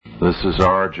This is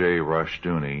R.J.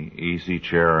 Rushdoony, Easy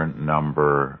Chair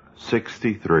number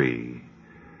 63,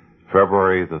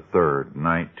 February the 3rd,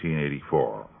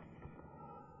 1984.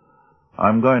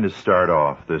 I'm going to start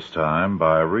off this time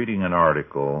by reading an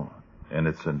article in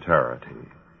its entirety.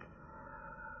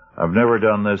 I've never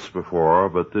done this before,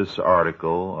 but this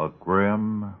article, a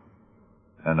grim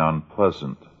and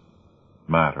unpleasant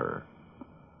matter,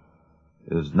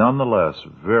 is nonetheless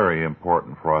very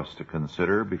important for us to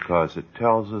consider because it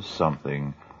tells us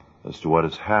something as to what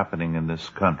is happening in this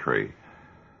country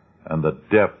and the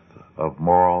depth of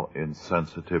moral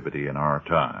insensitivity in our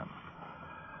time.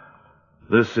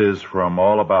 This is from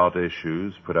All About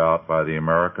Issues, put out by the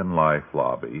American Life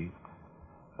Lobby,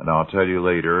 and I'll tell you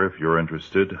later, if you're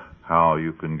interested, how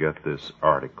you can get this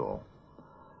article.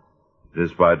 It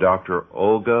is by Dr.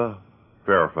 Olga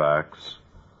Fairfax,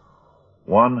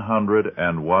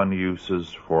 101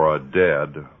 Uses for a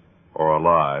Dead or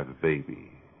Alive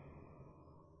Baby.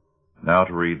 Now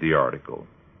to read the article.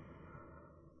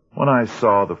 When I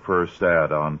saw the first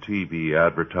ad on TV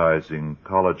advertising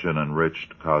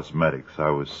collagen-enriched cosmetics,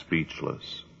 I was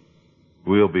speechless.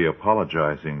 We'll be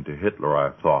apologizing to Hitler,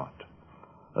 I thought.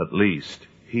 At least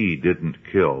he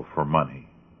didn't kill for money.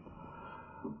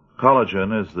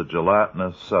 Collagen is the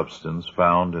gelatinous substance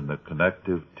found in the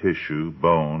connective tissue,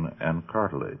 bone, and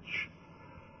cartilage.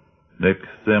 Nick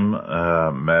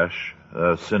Thimmesh,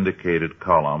 a syndicated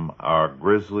column, Our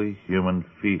Grisly Human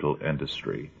Fetal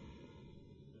Industry,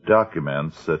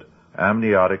 documents that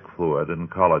amniotic fluid and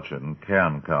collagen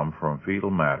can come from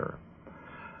fetal matter.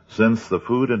 Since the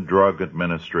Food and Drug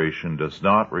Administration does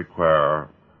not require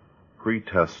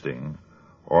pre-testing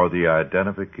or the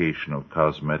identification of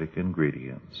cosmetic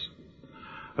ingredients.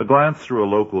 A glance through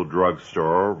a local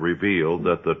drugstore revealed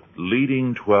that the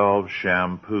leading 12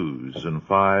 shampoos and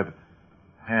 5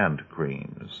 hand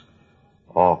creams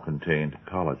all contained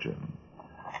collagen.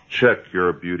 Check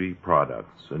your beauty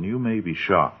products, and you may be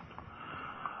shocked.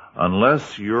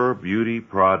 Unless your beauty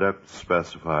product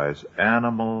specifies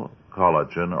animal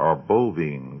collagen or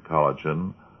bovine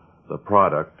collagen, the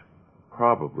product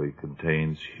probably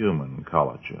contains human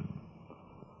collagen.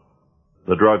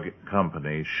 The drug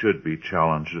company should be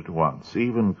challenged at once.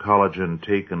 Even collagen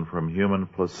taken from human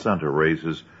placenta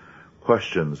raises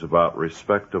questions about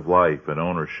respect of life and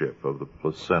ownership of the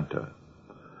placenta.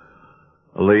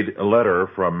 A letter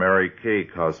from Mary Kay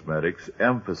Cosmetics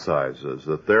emphasizes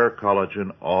that their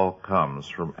collagen all comes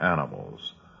from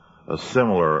animals. A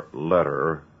similar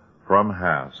letter from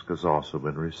Hask has also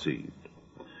been received.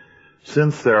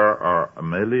 Since there are 1.5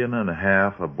 million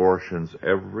abortions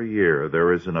every year,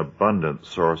 there is an abundant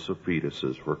source of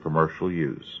fetuses for commercial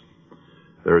use.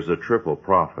 There is a triple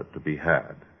profit to be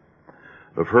had.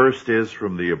 The first is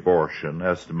from the abortion,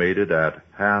 estimated at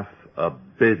 $500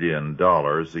 million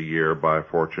a year by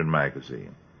Fortune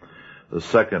magazine. The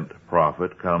second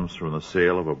profit comes from the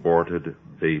sale of aborted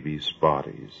babies'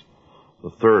 bodies.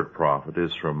 The third profit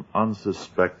is from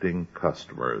unsuspecting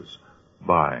customers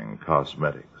buying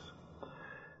cosmetics.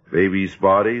 Babies'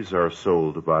 bodies are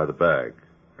sold by the bag,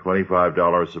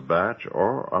 $25 a batch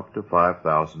or up to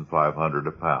 $5,500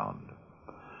 a pound.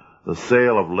 The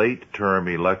sale of late-term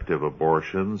elective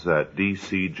abortions at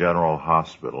D.C. General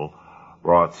Hospital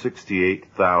brought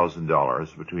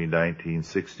 $68,000 between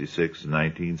 1966 and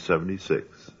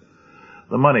 1976.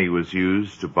 The money was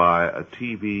used to buy a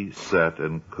TV set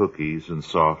and cookies and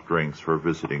soft drinks for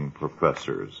visiting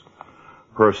professors.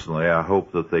 Personally, I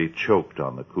hope that they choked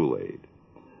on the Kool-Aid.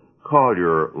 Call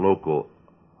your local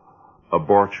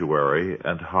abortuary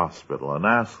and hospital and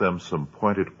ask them some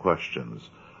pointed questions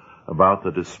about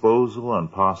the disposal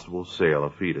and possible sale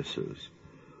of fetuses.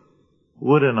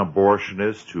 Would an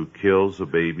abortionist who kills a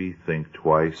baby think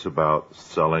twice about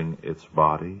selling its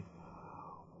body?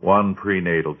 One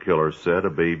prenatal killer said,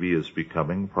 a baby is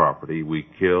becoming property. We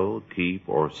kill, keep,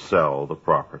 or sell the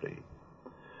property.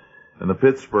 In the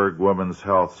Pittsburgh Women's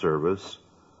Health Service,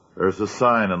 there's a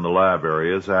sign in the lab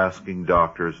areas asking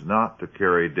doctors not to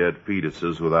carry dead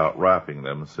fetuses without wrapping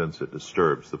them since it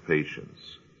disturbs the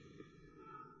patients.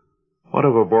 What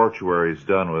have abortuaries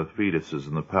done with fetuses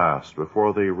in the past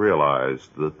before they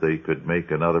realized that they could make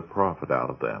another profit out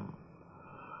of them?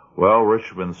 Well,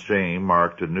 Richmond's shame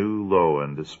marked a new low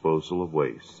in disposal of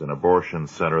waste. An abortion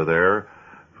center there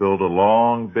filled a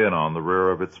long bin on the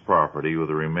rear of its property with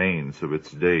the remains of its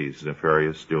day's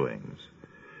nefarious doings.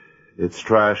 Its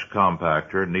trash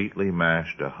compactor neatly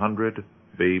mashed 100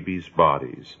 babies'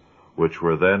 bodies, which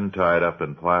were then tied up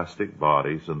in plastic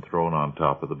bodies and thrown on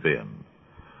top of the bin.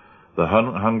 The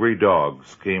hungry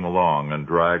dogs came along and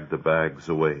dragged the bags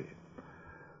away.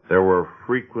 There were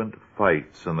frequent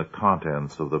fights, and the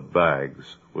contents of the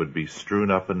bags would be strewn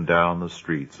up and down the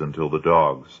streets until the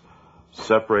dogs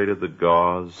separated the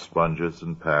gauze, sponges,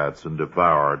 and pads and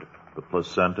devoured the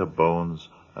placenta, bones,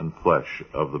 and flesh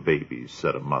of the babies,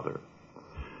 said a mother.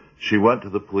 She went to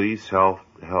the police,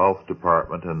 health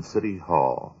department, and city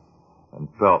hall and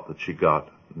felt that she got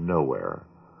nowhere.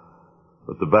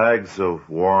 But the bags of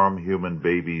warm human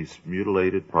babies'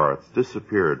 mutilated parts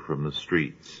disappeared from the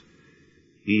streets,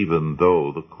 even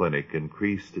though the clinic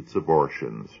increased its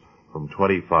abortions from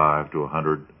 25 to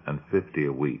 150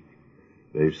 a week.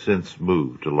 They've since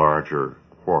moved to larger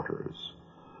quarters.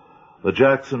 The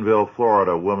Jacksonville,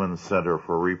 Florida Women's Center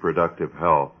for Reproductive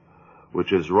Health,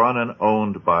 which is run and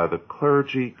owned by the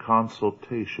Clergy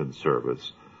Consultation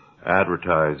Service,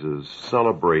 advertises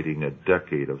celebrating a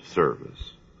decade of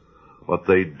service. What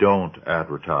they don't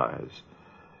advertise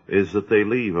is that they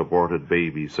leave aborted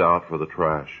babies out for the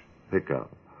trash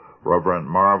pickup. Reverend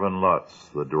Marvin Lutz,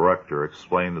 the director,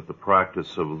 explained that the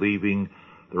practice of leaving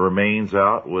the remains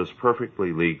out was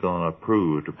perfectly legal and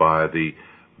approved by the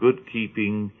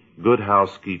Good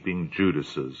Housekeeping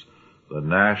Judases, the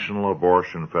National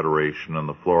Abortion Federation, and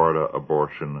the Florida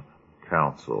Abortion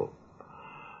Council.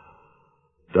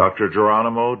 Dr.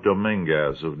 Geronimo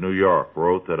Dominguez of New York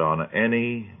wrote that on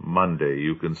any Monday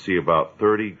you can see about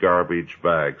 30 garbage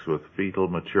bags with fetal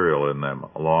material in them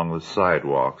along the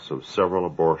sidewalks of several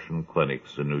abortion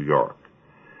clinics in New York.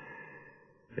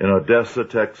 In Odessa,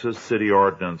 Texas, City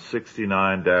Ordinance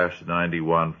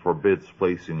 69-91 forbids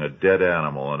placing a dead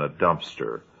animal in a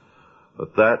dumpster.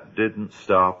 But that didn't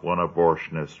stop one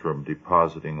abortionist from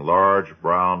depositing large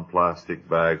brown plastic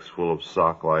bags full of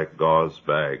sock-like gauze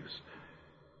bags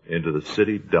into the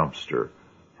city dumpster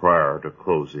prior to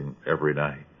closing every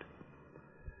night.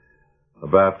 A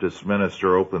Baptist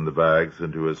minister opened the bags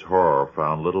and to his horror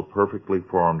found little perfectly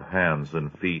formed hands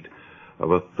and feet of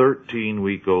a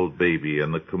 13-week-old baby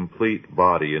and the complete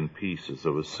body and pieces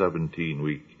of a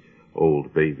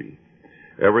 17-week-old baby.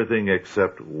 Everything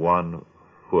except one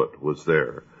foot was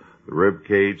there. The rib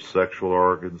cage, sexual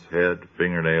organs, head,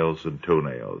 fingernails, and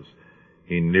toenails.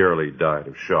 He nearly died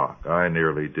of shock. I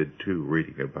nearly did too,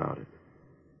 reading about it.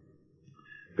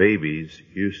 Babies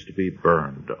used to be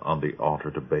burned on the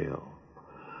altar to Baal.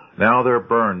 Now they're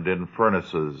burned in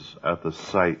furnaces at the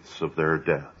sites of their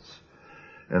deaths.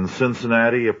 In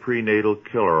Cincinnati, a prenatal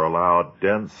killer allowed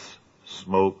dense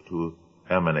smoke to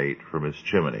emanate from his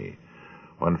chimney.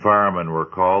 When firemen were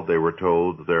called, they were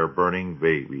told they're burning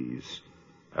babies,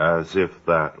 as if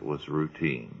that was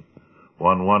routine.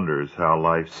 One wonders how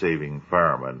life-saving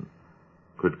firemen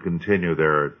could continue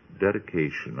their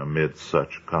dedication amid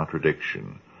such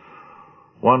contradiction.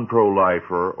 One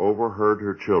pro-lifer overheard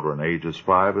her children, ages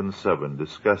 5 and 7,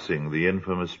 discussing the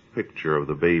infamous picture of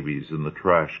the babies in the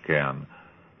trash can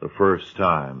the first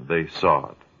time they saw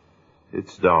it.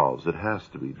 It's dolls. It has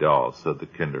to be dolls, said the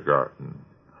kindergarten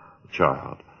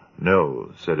child.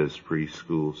 No, said his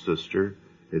preschool sister,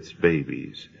 it's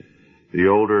babies. The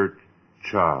older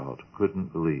child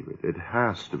couldn't believe it. It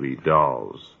has to be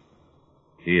dolls.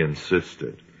 He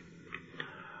insisted.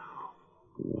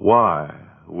 Why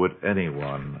would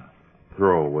anyone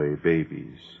throw away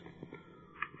babies?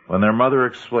 When their mother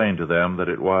explained to them that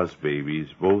it was babies,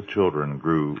 both children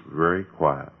grew very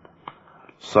quiet.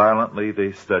 Silently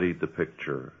they studied the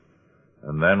picture,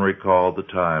 and then recalled the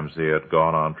times they had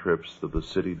gone on trips to the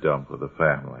city dump with the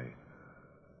family.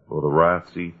 Will the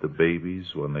rats eat the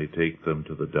babies when they take them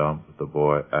to the dump? The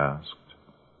boy asked.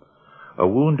 A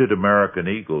wounded American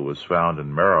eagle was found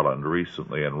in Maryland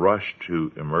recently and rushed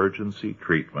to emergency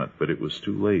treatment, but it was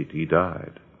too late. He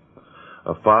died.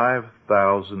 A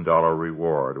 $5,000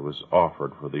 reward was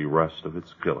offered for the arrest of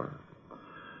its killer.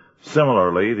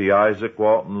 Similarly, the Isaac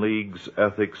Walton League's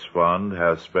Ethics Fund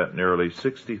has spent nearly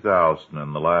 $60,000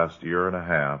 in the last year and a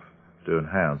half to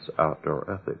enhance outdoor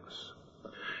ethics.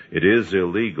 It is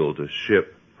illegal to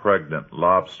ship pregnant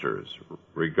lobsters,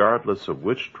 regardless of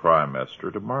which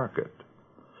trimester to market.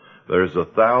 There's a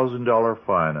 $1,000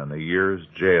 fine and a year's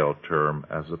jail term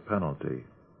as a penalty.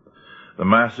 The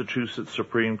Massachusetts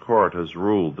Supreme Court has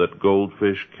ruled that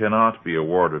goldfish cannot be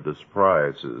awarded as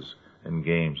prizes in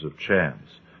games of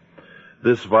chance.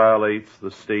 This violates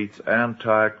the state's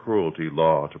anti-cruelty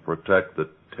law to protect the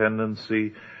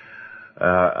tendency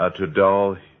to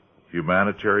dull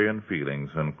humanitarian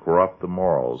feelings and corrupt the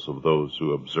morals of those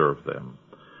who observe them.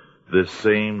 This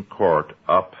same court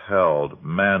upheld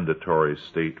mandatory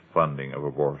state funding of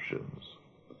abortions.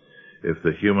 If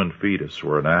the human fetus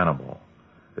were an animal,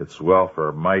 its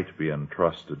welfare might be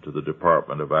entrusted to the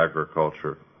Department of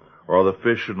Agriculture or the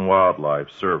Fish and Wildlife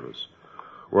Service,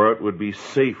 where it would be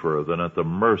safer than at the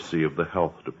mercy of the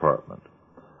health department.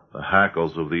 The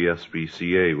hackles of the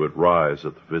SPCA would rise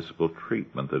at the physical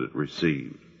treatment that it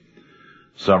received.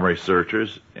 Some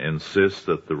researchers insist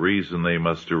that the reason they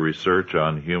must do research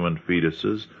on human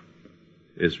fetuses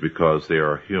is because they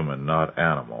are human, not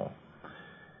animal.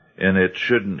 In It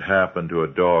Shouldn't Happen to a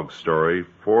Dog story,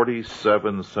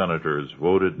 47 senators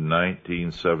voted in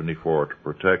 1974 to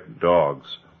protect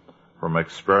dogs from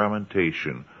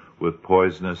experimentation with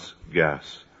poisonous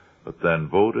gas, but then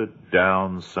voted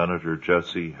down Senator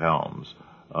Jesse Helms'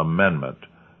 amendment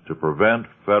to prevent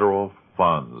federal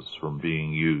funds from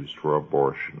being used for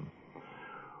abortion.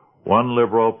 One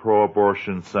liberal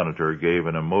pro-abortion senator gave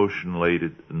an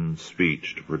emotion-laden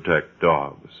speech to protect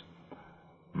dogs.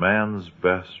 Man's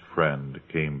best friend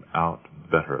came out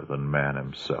better than man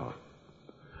himself.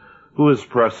 Who is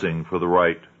pressing for the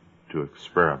right to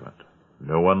experiment?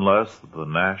 No one less than the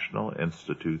National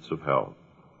Institutes of Health.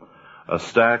 A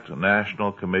stacked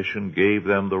national commission gave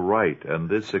them the right, and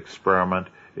this experiment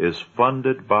is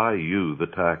funded by you, the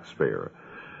taxpayer.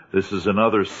 This is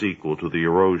another sequel to the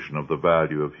erosion of the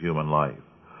value of human life.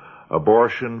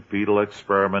 Abortion, fetal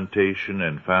experimentation,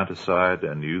 infanticide,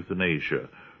 and euthanasia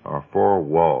are four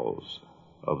walls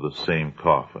of the same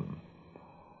coffin.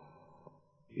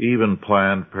 Even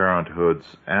Planned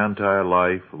Parenthood's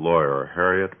anti-life lawyer,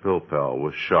 Harriet Pilpel,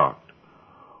 was shocked.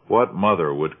 What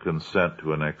mother would consent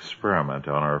to an experiment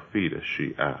on her fetus,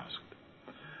 she asked.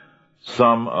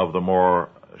 Some of the more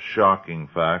shocking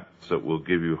facts that will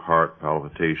give you heart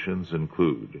palpitations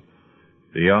include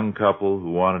the young couple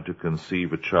who wanted to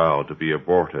conceive a child to be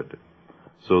aborted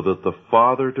so that the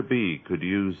father-to-be could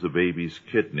use the baby's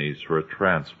kidneys for a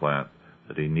transplant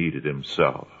that he needed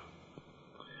himself.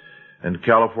 In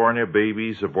California,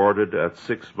 babies aborted at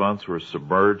 6 months were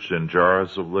submerged in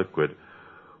jars of liquid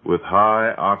with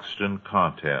high oxygen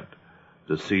content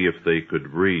to see if they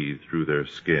could breathe through their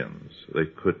skins. They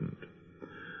couldn't.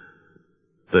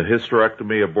 The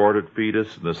hysterectomy aborted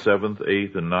fetus in the 7th,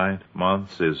 8th, and 9th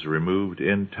months is removed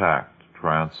intact.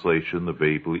 Translation, the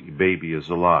baby is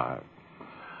alive.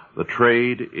 The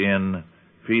trade in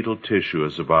fetal tissue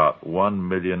is about $1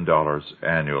 million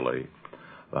annually.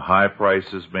 The high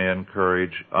prices may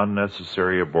encourage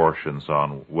unnecessary abortions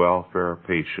on welfare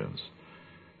patients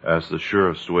as the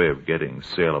surest way of getting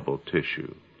saleable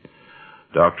tissue.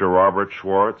 Dr. Robert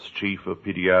Schwartz, chief of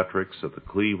pediatrics at the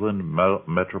Cleveland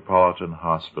Metropolitan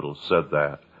Hospital, said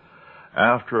that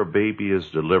after a baby is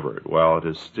delivered, while it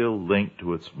is still linked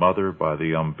to its mother by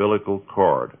the umbilical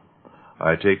cord,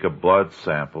 I take a blood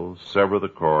sample, sever the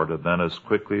cord, and then as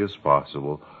quickly as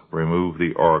possible remove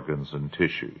the organs and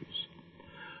tissues.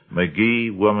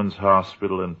 McGee Women's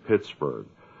Hospital in Pittsburgh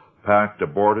packed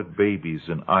aborted babies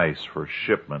in ice for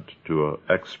shipment to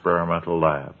experimental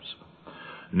labs.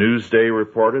 Newsday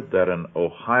reported that an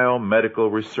Ohio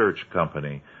medical research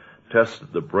company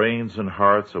tested the brains and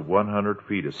hearts of 100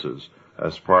 fetuses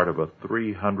as part of a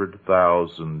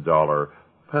 $300,000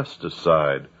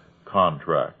 pesticide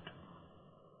contract.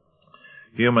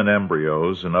 Human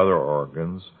embryos and other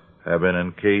organs have been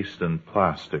encased in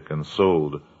plastic and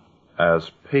sold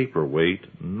as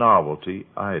paperweight novelty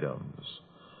items.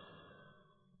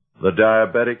 The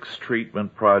Diabetics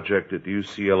Treatment Project at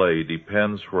UCLA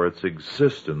depends for its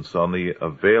existence on the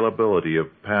availability of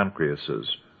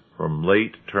pancreases from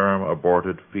late-term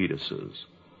aborted fetuses.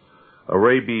 A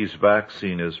rabies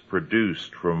vaccine is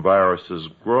produced from viruses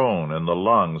grown in the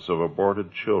lungs of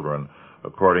aborted children,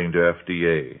 according to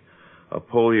FDA. A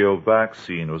polio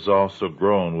vaccine was also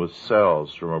grown with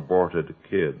cells from aborted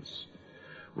kids.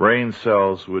 Brain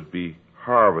cells would be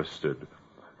harvested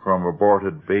from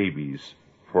aborted babies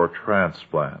for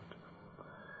transplant.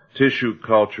 Tissue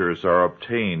cultures are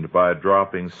obtained by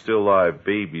dropping still live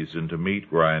babies into meat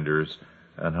grinders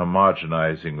and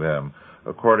homogenizing them,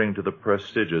 according to the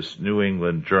prestigious New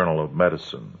England Journal of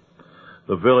Medicine.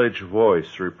 The Village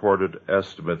Voice reported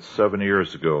estimates 7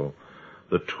 years ago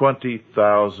that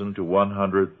 20,000 to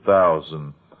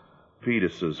 100,000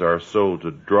 fetuses are sold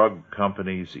to drug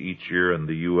companies each year in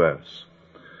the U.S.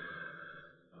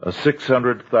 A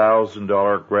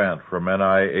 $600,000 grant from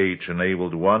NIH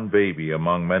enabled one baby,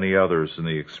 among many others in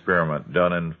the experiment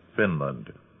done in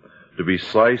Finland, to be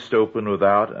sliced open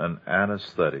without an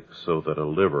anesthetic so that a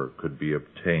liver could be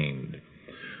obtained.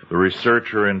 The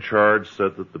researcher in charge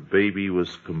said that the baby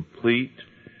was complete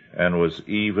and was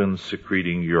even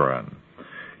secreting urine.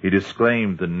 He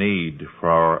disclaimed the need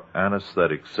for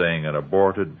anesthetic, saying an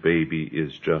aborted baby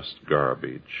is just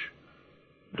garbage.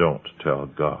 Don't tell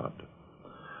God.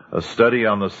 A study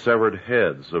on the severed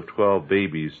heads of 12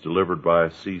 babies delivered by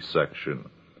a C-section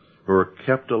who were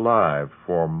kept alive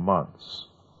for months.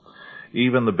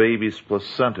 Even the baby's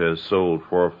placenta is sold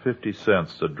for 50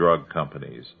 cents to drug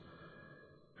companies.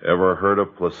 Ever heard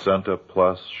of Placenta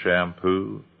Plus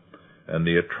shampoo? And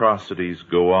the atrocities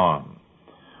go on.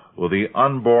 Will the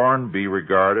unborn be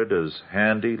regarded as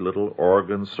handy little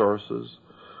organ sources?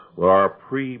 Will our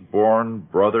pre-born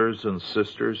brothers and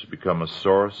sisters become a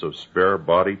source of spare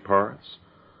body parts?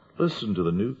 Listen to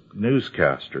the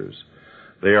newscasters.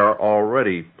 They are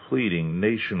already pleading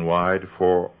nationwide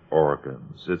for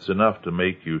organs. It's enough to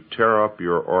make you tear up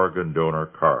your organ donor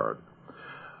card.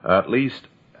 At least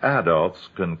adults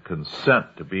can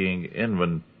consent to being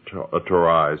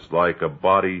inventorized like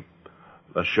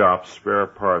a shop's spare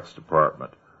parts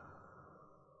department.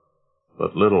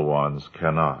 But little ones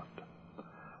cannot.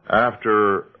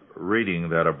 After reading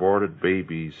that aborted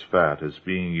baby's fat is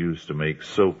being used to make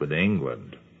soap in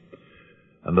England,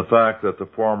 and the fact that the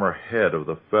former head of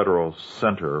the Federal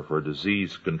Center for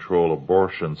Disease Control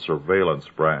Abortion Surveillance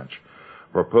Branch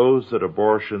proposed that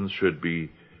abortions should be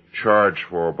charged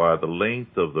for by the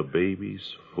length of the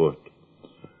baby's foot,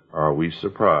 are we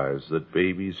surprised that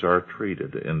babies are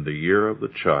treated in the year of the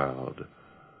child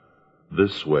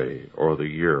this way or the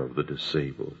year of the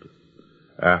disabled?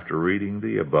 After reading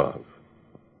the above,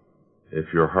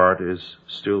 if your heart is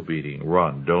still beating,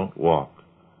 run, don't walk,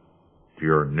 to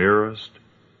your nearest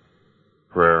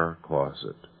prayer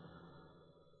closet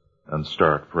and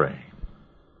start praying.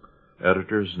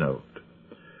 Editor's note: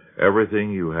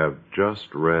 everything you have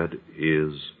just read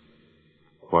is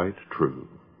quite true.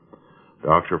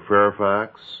 Dr.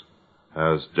 Fairfax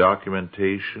has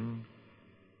documentation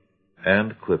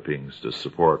and clippings to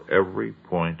support every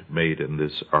point made in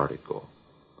this article.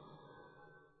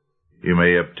 You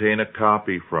may obtain a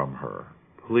copy from her.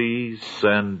 Please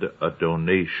send a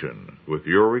donation with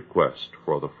your request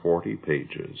for the 40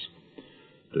 pages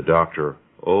to Dr.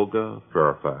 Olga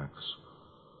Fairfax,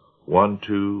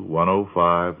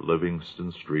 12105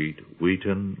 Livingston Street,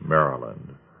 Wheaton,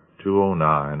 Maryland,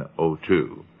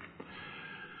 20902.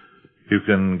 You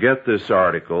can get this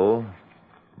article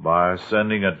by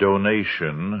sending a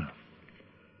donation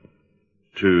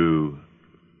to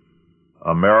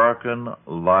American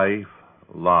Life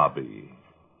Lobby,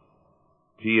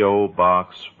 P.O.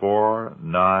 Box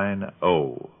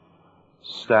 490,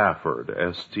 Stafford,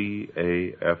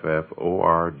 Stafford,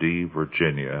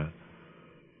 Virginia,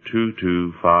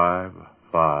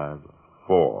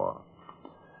 22554.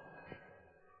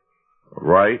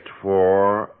 Write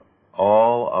for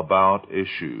All About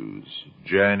Issues,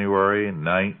 January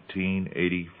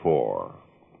 1984.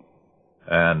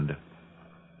 And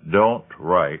don't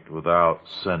write without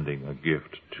sending a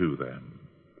gift to them.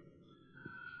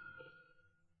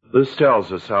 This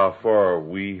tells us how far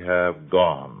we have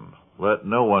gone. Let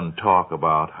no one talk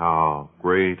about how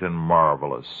great and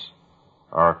marvelous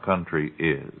our country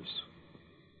is.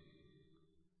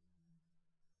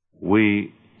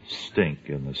 We stink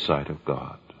in the sight of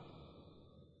God.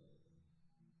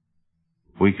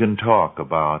 We can talk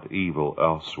about evil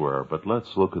elsewhere, but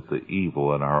let's look at the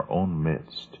evil in our own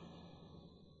midst.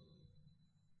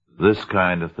 This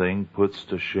kind of thing puts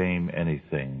to shame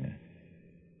anything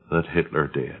that Hitler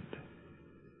did.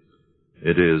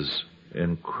 It is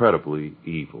incredibly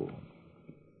evil.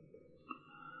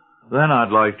 Then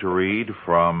I'd like to read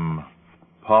from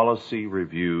Policy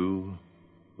Review,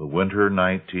 the winter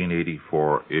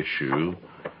 1984 issue,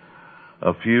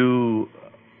 a few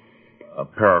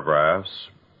paragraphs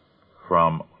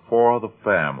from For the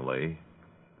Family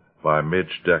by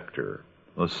Midge Decter.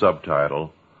 The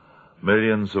subtitle,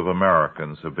 Millions of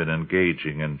Americans have been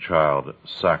engaging in child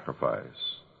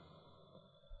sacrifice.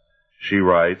 She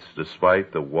writes,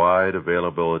 despite the wide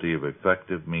availability of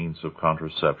effective means of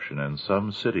contraception, in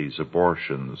some cities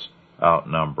abortions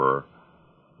outnumber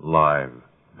live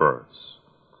births.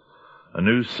 A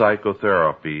new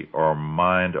psychotherapy or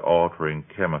mind-altering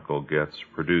chemical gets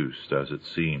produced, as it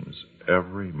seems,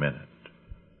 every minute.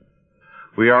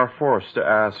 We are forced to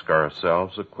ask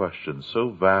ourselves a question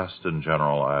so vast and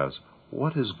general as,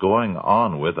 what is going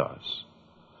on with us?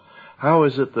 How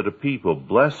is it that a people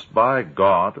blessed by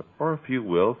God, or if you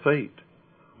will, fate,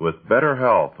 with better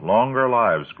health, longer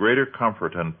lives, greater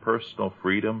comfort and personal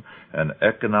freedom and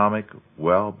economic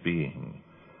well-being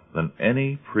than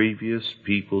any previous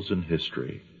peoples in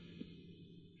history,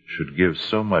 should give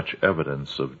so much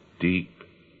evidence of deep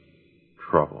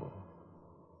trouble?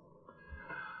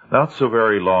 Not so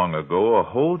very long ago, a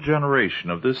whole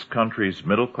generation of this country's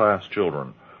middle-class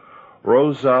children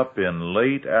rose up in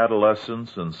late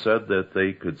adolescence and said that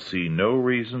they could see no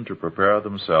reason to prepare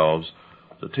themselves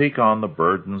to take on the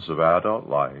burdens of adult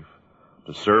life,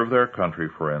 to serve their country,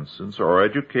 for instance, or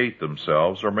educate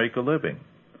themselves or make a living.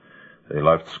 They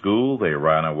left school, they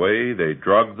ran away, they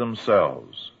drugged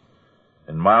themselves.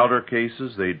 In milder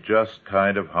cases, they just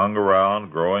kind of hung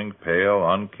around, growing pale,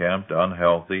 unkempt,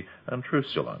 unhealthy, and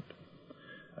truculent.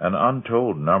 And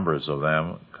untold numbers of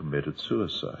them committed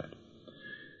suicide.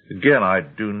 Again, I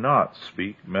do not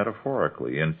speak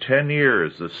metaphorically. In 10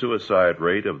 years, the suicide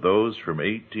rate of those from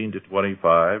 18 to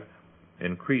 25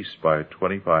 increased by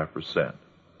 25%.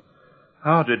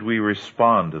 How did we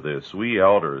respond to this? We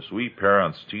elders, we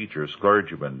parents, teachers,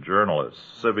 clergymen, journalists,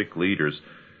 civic leaders,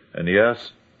 and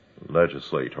yes,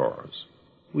 legislators.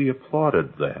 We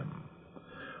applauded them.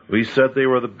 We said they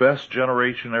were the best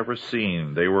generation ever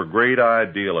seen. They were great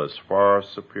idealists, far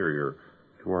superior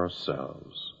to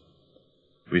ourselves.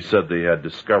 We said they had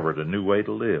discovered a new way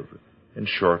to live. In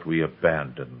short, we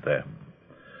abandoned them.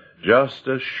 Just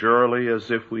as surely as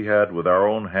if we had, with our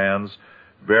own hands,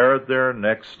 bared their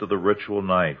necks to the ritual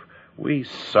knife, we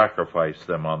sacrificed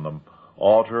them on the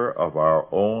altar of our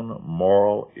own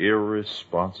moral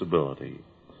irresponsibility.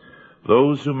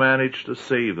 Those who managed to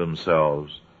save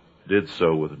themselves did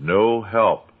so with no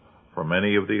help from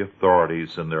any of the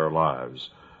authorities in their lives,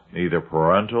 neither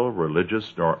parental,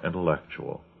 religious, nor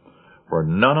intellectual. For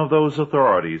none of those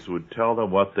authorities would tell them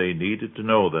what they needed to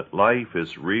know, that life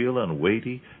is real and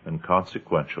weighty and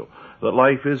consequential, that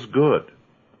life is good,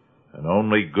 and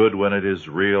only good when it is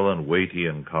real and weighty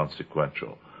and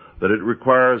consequential, that it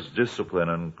requires discipline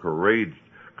and courage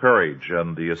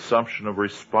and the assumption of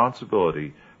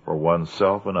responsibility for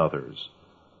oneself and others,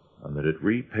 and that it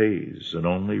repays and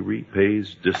only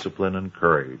repays discipline and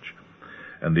courage,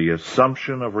 and the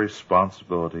assumption of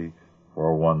responsibility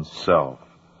for oneself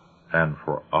and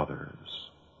for others.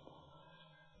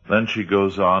 Then she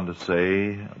goes on to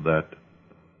say that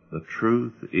the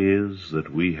truth is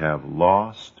that we have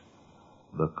lost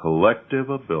the collective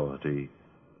ability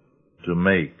to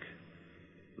make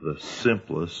the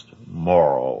simplest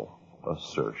moral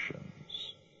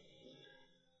assertions.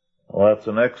 Well, that's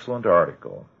an excellent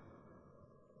article.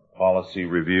 Policy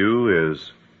Review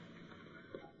is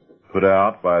put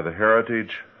out by the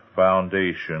Heritage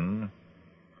Foundation,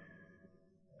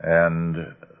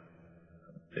 and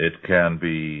it can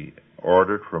be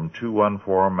ordered from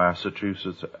 214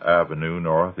 Massachusetts Avenue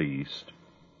Northeast,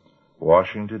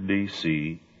 Washington,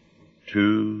 D.C.,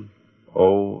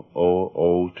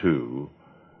 20002,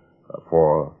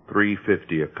 for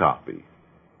 $3.50 a copy.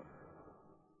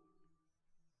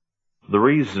 The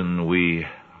reason we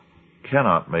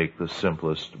cannot make the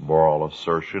simplest moral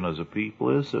assertion as a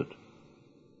people is that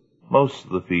most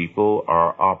of the people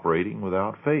are operating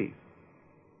without faith.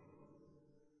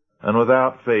 And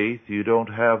without faith, you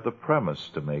don't have the premise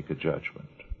to make a judgment.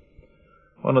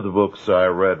 One of the books I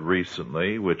read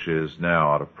recently, which is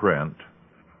now out of print,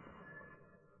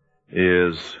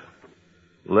 is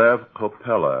Lev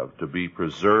Kopelev, To Be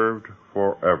Preserved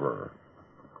Forever,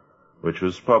 which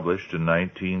was published in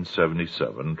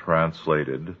 1977,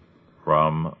 translated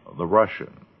from the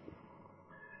Russian.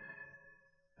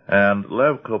 And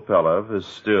Lev Kopelev is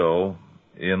still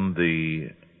in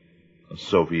the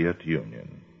Soviet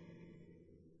Union.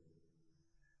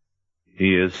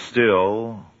 He is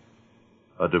still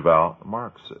a devout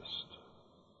Marxist.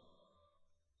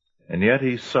 And yet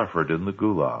he suffered in the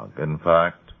Gulag. In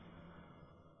fact,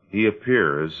 he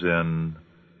appears in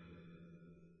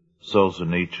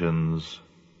Solzhenitsyn's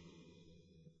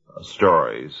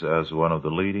stories as one of the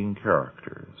leading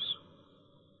characters.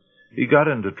 He got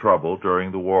into trouble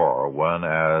during the war when,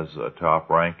 as a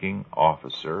top-ranking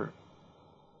officer,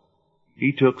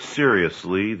 he took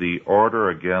seriously the order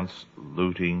against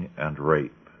looting and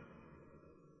rape.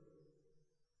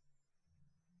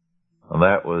 And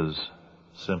that was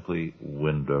simply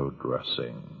window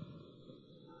dressing.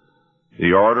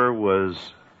 The order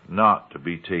was not to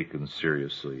be taken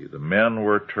seriously. The men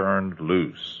were turned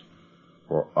loose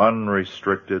for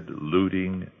unrestricted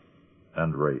looting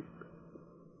and rape.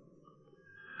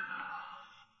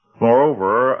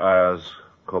 Moreover, as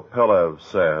Kopelev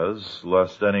says,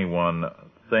 lest anyone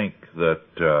think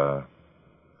that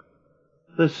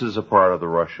this is a part of the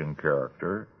Russian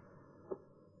character,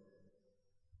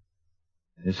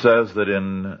 he says that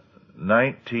in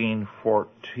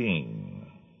 1914,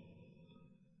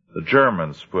 the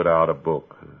Germans put out a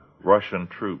book, Russian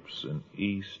Troops in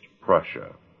East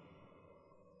Prussia.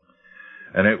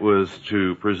 And it was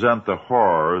to present the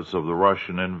horrors of the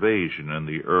Russian invasion in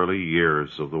the early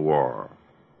years of the war.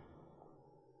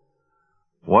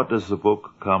 What does the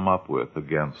book come up with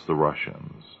against the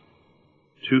Russians?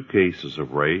 2 cases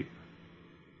of rape,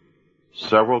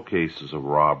 several cases of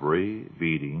robbery,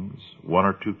 beatings, 1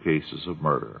 or 2 cases of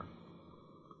murder.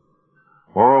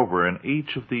 Moreover, in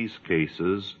each of these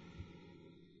cases,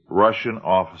 Russian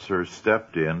officers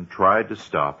stepped in, tried to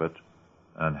stop it,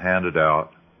 and handed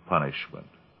out punishment.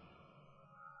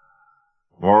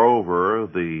 Moreover,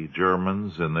 the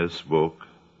Germans in this book,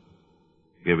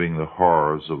 giving the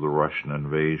horrors of the Russian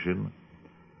invasion,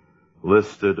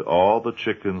 listed all the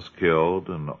chickens killed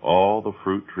and all the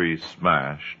fruit trees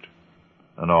smashed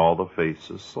and all the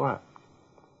faces slapped.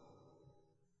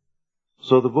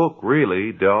 So the book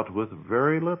really dealt with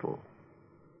very little.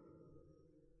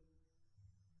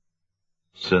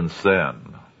 Since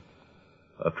then,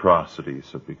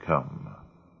 atrocities have become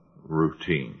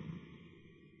routine.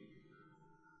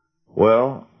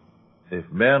 Well,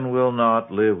 if men will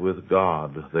not live with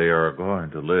God, they are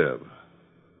going to live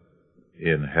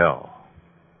in hell.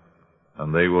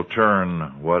 And they will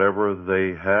turn whatever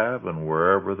they have and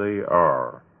wherever they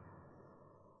are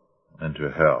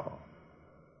into hell.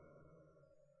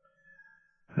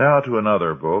 Now to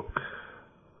another book,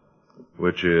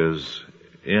 which is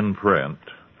in print.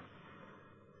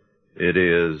 It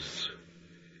is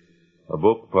a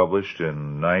book published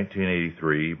in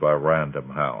 1983 by Random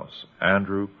House.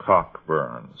 Andrew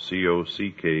Cockburn,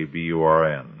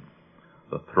 Cockburn,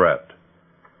 The Threat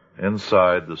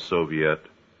Inside the Soviet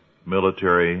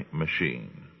Military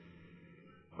Machine.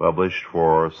 Published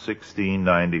for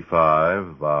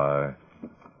 $16.95 by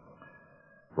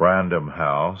Random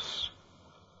House.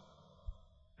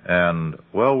 And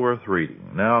well worth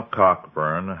reading. Now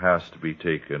Cockburn has to be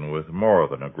taken with more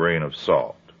than a grain of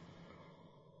salt.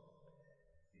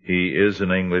 He is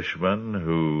an Englishman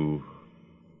who,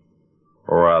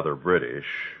 or rather British.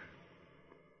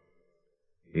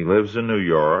 He lives in New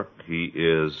York. He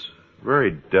is very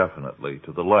definitely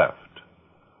to the left.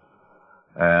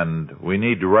 And we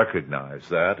need to recognize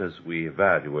that as we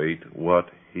evaluate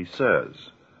what he says.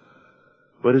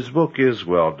 But his book is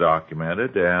well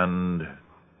documented, and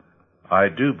I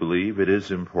do believe it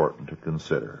is important to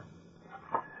consider.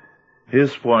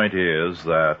 His point is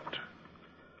that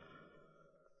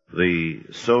the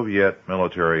Soviet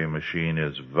military machine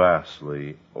is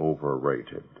vastly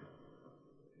overrated.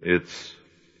 It's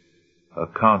a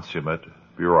consummate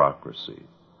bureaucracy.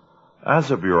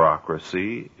 As a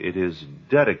bureaucracy, it is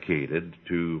dedicated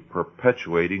to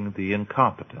perpetuating the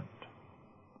incompetent.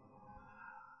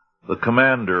 The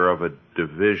commander of a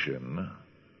division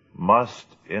must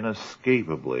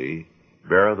inescapably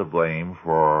bear the blame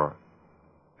for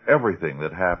everything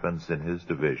that happens in his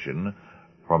division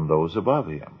from those above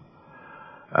him.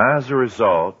 As a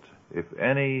result, if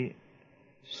any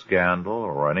scandal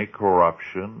or any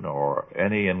corruption or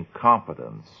any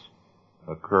incompetence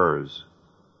occurs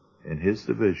in his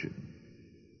division,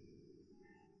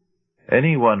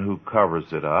 anyone who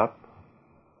covers it up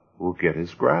will get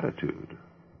his gratitude.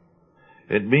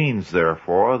 It means,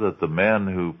 therefore, that the men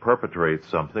who perpetrate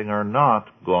something are not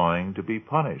going to be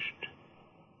punished.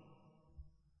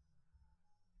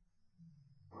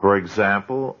 For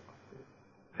example,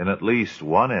 in at least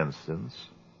one instance,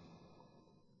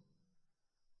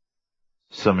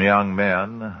 some young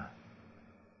men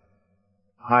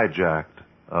hijacked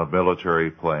a military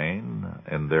plane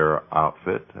in their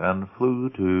outfit and flew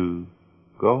to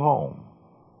go home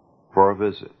for a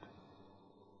visit.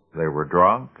 They were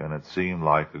drunk, and it seemed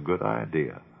like a good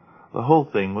idea. The whole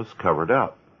thing was covered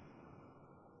up.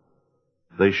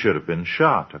 They should have been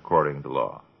shot, according to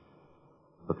law,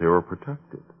 but they were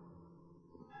protected.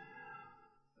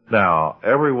 Now,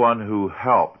 everyone who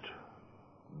helped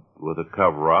with the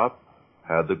cover-up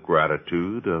had the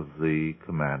gratitude of the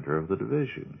commander of the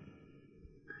division.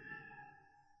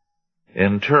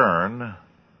 In turn,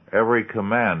 every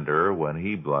commander, when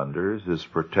he blunders, is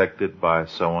protected by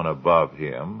someone above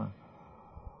him,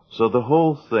 so the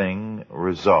whole thing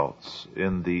results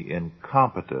in the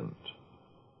incompetent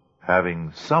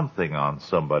having something on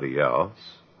somebody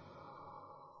else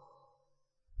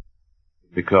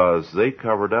because they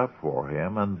covered up for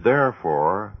him and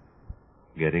therefore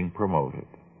getting promoted.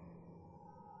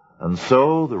 And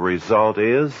so the result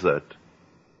is that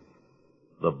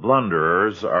the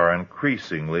blunderers are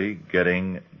increasingly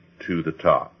getting to the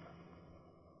top.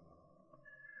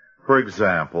 For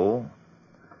example,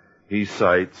 he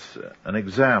cites an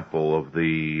example of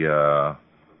the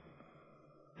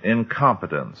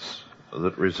incompetence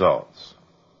that results.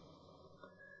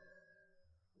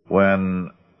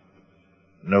 When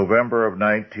November of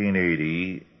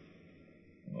 1980,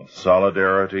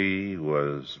 Solidarity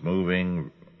was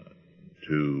moving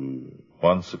to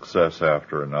one success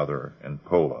after another in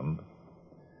Poland,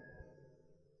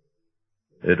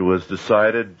 it was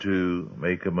decided to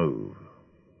make a move,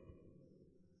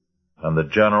 and the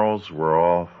generals were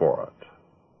all for it.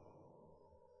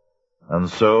 And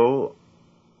so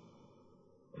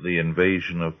the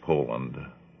invasion of Poland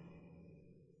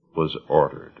was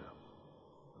ordered.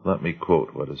 Let me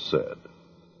quote what is said.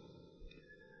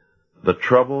 The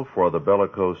trouble for the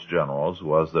bellicose generals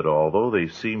was that although they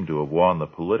seemed to have won the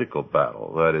political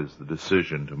battle, that is, the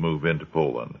decision to move into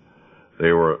Poland,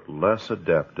 they were less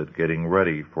adept at getting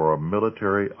ready for a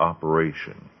military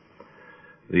operation.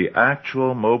 The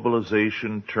actual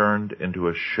mobilization turned into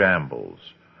a shambles.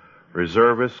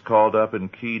 Reservists called up in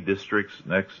key districts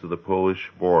next to the Polish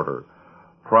border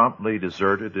promptly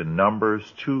deserted in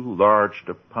numbers too large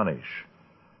to punish,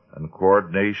 and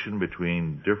coordination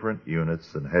between different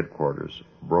units and headquarters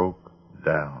broke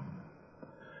down.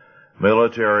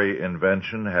 Military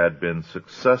invention had been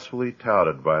successfully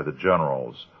touted by the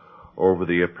generals over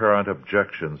the apparent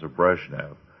objections of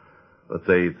Brezhnev, but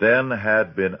they then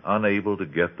had been unable to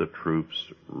get the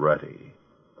troops ready.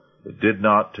 It did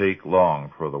not take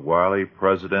long for the wily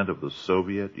president of the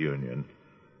Soviet Union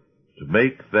to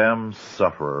make them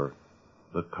suffer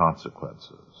the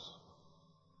consequences.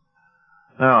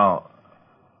 Now,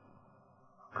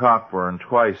 Cockburn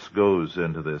twice goes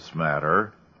into this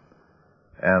matter,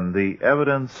 and the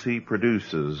evidence he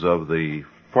produces of the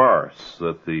farce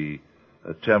that the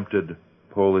attempted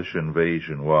Polish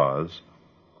invasion was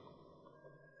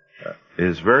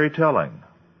is very telling.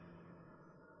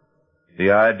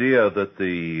 The idea that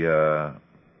the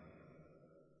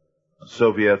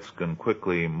Soviets can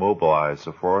quickly mobilize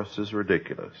a force is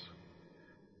ridiculous.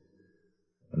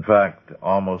 In fact,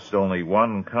 almost only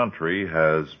one country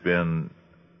has been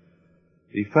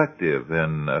effective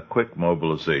in quick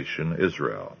mobilization,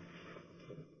 Israel.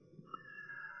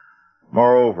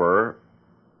 Moreover,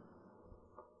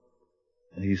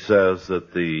 he says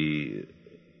that the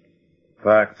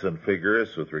facts and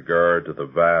figures with regard to the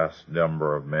vast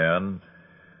number of men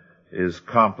is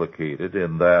complicated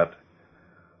in that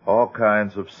all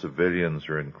kinds of civilians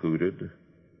are included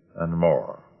and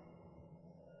more.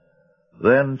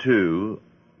 Then, too,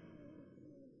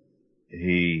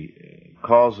 he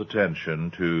calls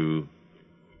attention to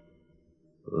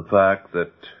the fact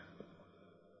that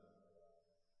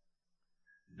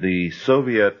the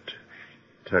Soviet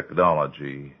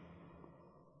technology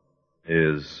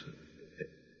is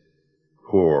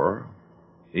poor.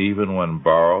 Even when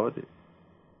borrowed,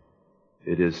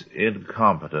 it is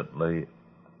incompetently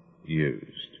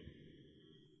used.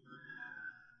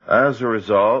 As a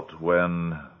result,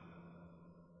 when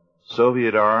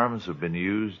Soviet arms have been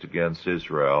used against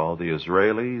Israel, the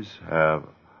Israelis have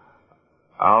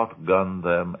outgunned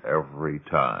them every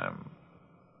time.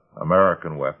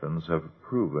 American weapons have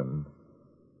proven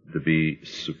to be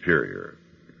superior.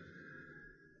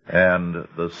 And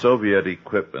the Soviet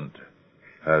equipment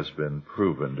has been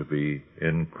proven to be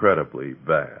incredibly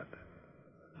bad.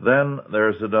 Then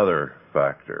there's another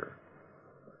factor.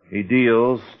 He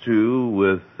deals, too,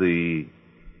 with the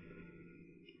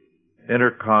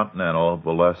intercontinental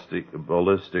ballistic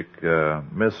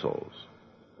missiles.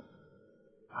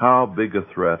 How big a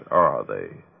threat are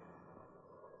they?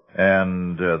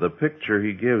 And the picture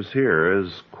he gives here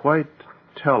is quite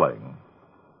telling,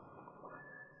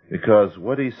 because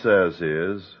what he says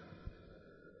is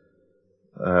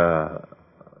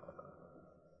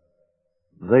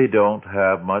they don't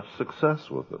have much success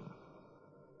with them.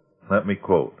 Let me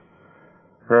quote.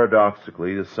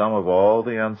 Paradoxically, the sum of all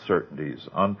the uncertainties,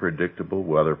 unpredictable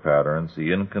weather patterns,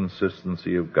 the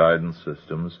inconsistency of guidance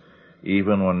systems,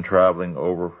 even when traveling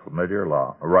over familiar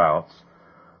routes,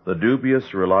 the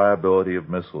dubious reliability of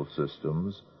missile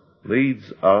systems,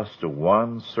 leads us to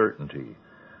one certainty: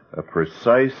 a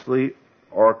precisely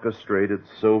orchestrated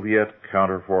Soviet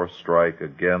counterforce strike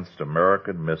against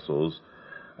American missiles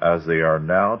as they are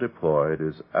now deployed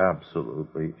is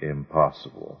absolutely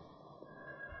impossible.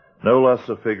 No less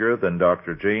a figure than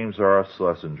Dr. James R.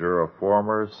 Schlesinger, a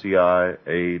former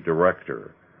CIA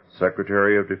director,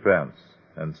 Secretary of Defense,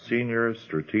 and senior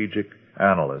strategic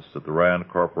analyst at the RAND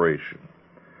Corporation,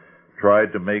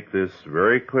 tried to make this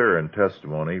very clear in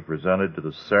testimony presented to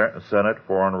the Senate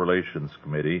Foreign Relations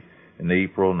Committee in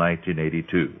April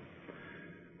 1982.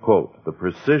 Quote, "The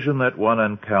precision that one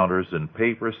encounters in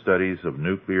paper studies of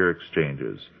nuclear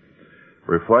exchanges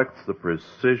reflects the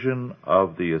precision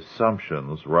of the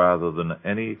assumptions rather than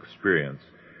any experience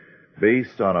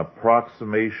based on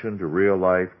approximation to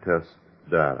real-life test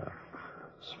data.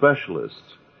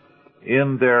 Specialists,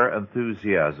 in their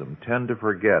enthusiasm, tend to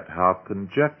forget how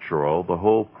conjectural the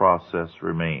whole process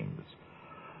remains.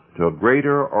 To a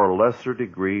greater or lesser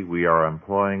degree, we are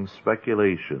employing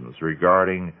speculations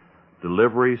regarding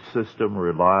delivery system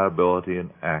reliability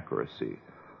and accuracy,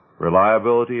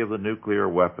 reliability of the nuclear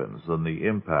weapons, and the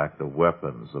impact of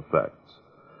weapons effects.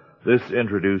 This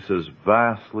introduces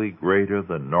vastly greater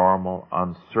than normal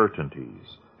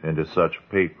uncertainties into such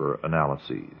paper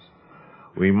analyses.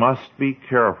 We must be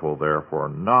careful, therefore,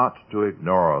 not to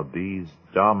ignore these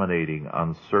dominating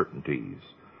uncertainties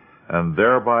and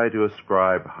thereby to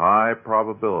ascribe high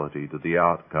probability to the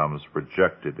outcomes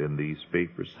projected in these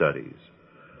paper studies.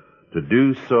 To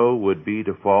do so would be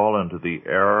to fall into the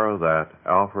error that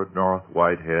Alfred North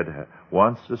Whitehead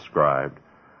once described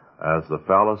as the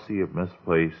fallacy of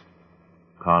misplaced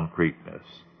concreteness.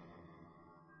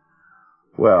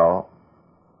 Well,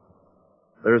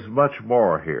 there's much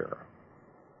more here.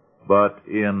 But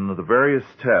in the various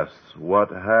tests, what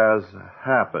has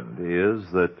happened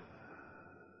is that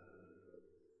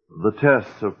the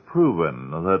tests have proven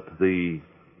that the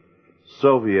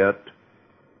Soviet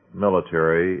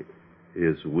military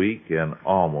is weak and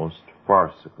almost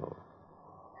farcical,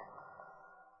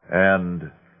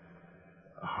 and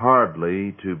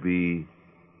hardly to be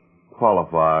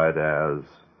qualified as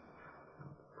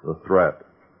the threat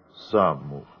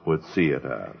some would see it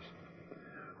as.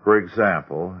 For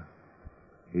example,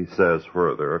 he says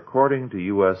further, according to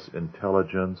U.S.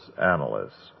 intelligence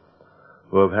analysts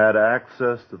who have had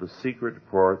access to the secret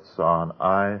reports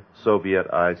on Soviet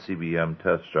ICBM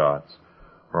test shots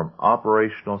from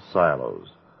operational silos,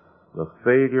 the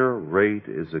failure rate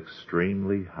is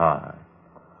extremely high.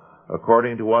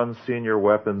 According to one senior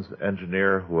weapons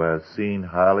engineer who has seen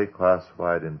highly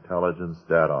classified intelligence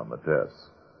data on the tests,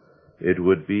 it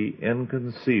would be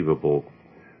inconceivable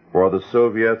for the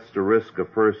Soviets to risk a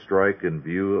first strike in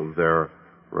view of their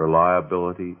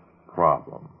reliability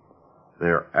problem.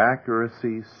 Their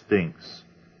accuracy stinks,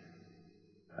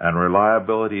 and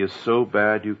reliability is so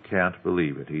bad you can't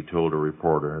believe it, he told a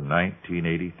reporter in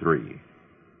 1983.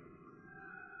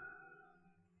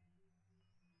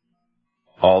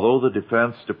 Although the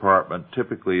Defense Department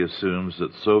typically assumes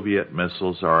that Soviet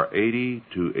missiles are 80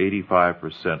 to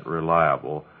 85%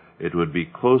 reliable, it would be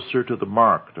closer to the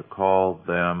mark to call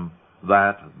them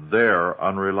their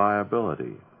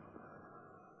unreliability.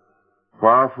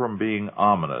 Far from being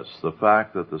ominous, the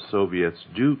fact that the Soviets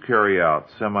do carry out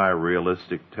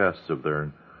semi-realistic tests of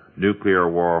their nuclear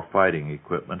war fighting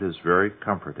equipment is very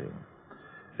comforting.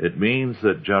 It means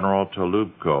that General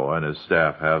Tolubko and his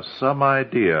staff have some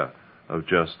idea of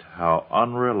just how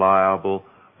unreliable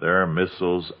their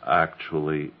missiles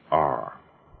actually are.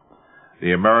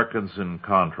 The Americans, in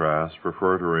contrast,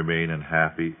 prefer to remain in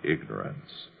happy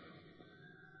ignorance.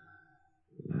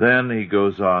 Then he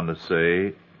goes on to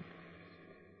say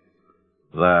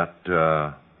that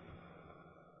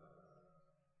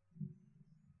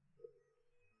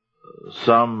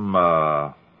some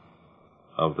of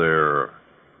their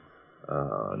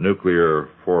nuclear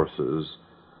forces,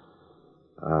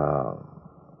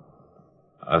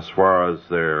 as far as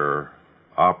their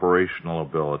operational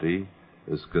ability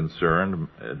is concerned,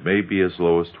 it may be as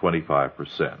low as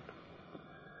 25%.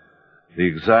 The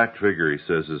exact figure, he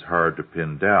says, is hard to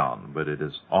pin down, but it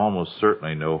is almost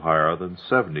certainly no higher than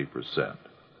 70%.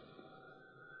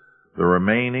 The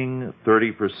remaining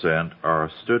 30% are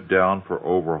stood down for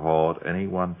overhaul at any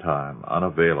one time,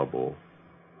 unavailable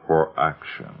for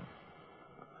action.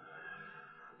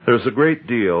 There's a great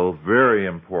deal, very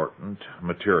important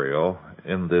material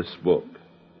in this book.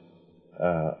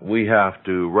 We have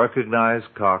to recognize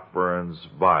Cockburn's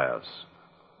bias,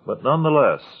 but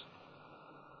nonetheless,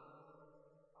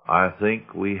 I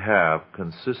think we have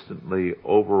consistently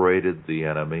overrated the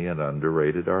enemy and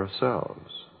underrated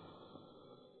ourselves.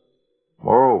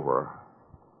 Moreover,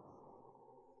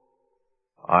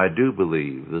 I do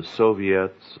believe the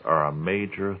Soviets are a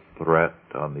major threat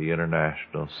on the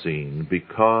international scene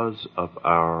because of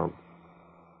our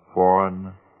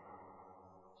foreign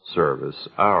service,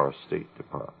 our State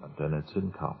Department, and its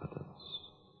incompetence.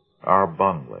 Our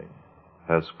bungling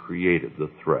has created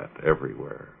the threat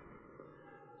everywhere,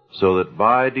 so that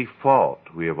by default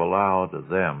we have allowed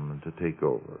them to take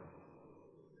over.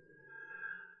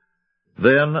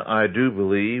 Then I do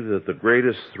believe that the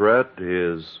greatest threat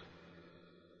is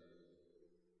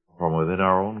from within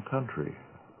our own country,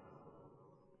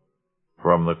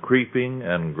 from the creeping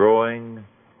and growing,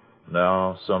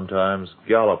 now sometimes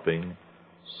galloping,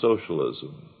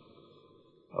 socialism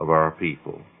of our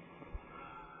people.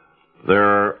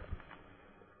 There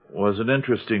was an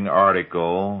interesting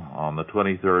article on the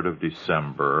 23rd of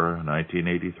December,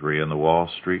 1983, in the Wall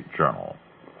Street Journal.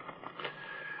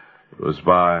 It was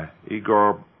by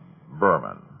Igor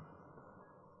Berman.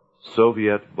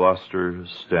 Soviet bluster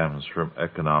stems from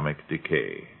economic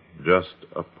decay. Just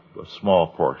a small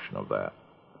portion of that.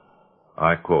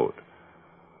 I quote,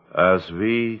 as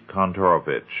V.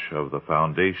 Kontorovich of the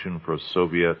Foundation for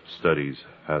Soviet Studies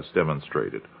has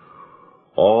demonstrated,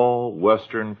 All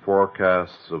Western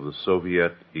forecasts of the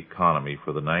Soviet economy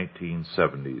for the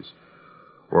 1970s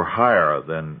were higher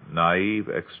than naive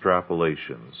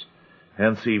extrapolations,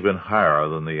 hence even higher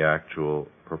than the actual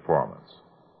performance.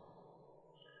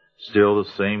 Still, the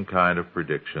same kind of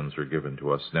predictions are given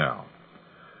to us now.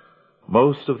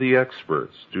 Most of the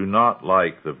experts do not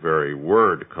like the very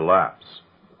word collapse.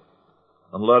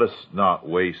 And let us not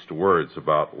waste words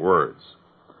about words.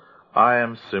 I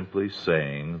am simply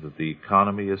saying that the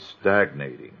economy is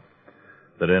stagnating,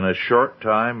 that in a short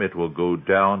time it will go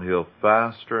downhill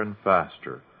faster and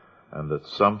faster, and that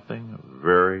something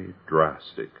very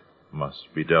drastic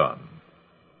must be done.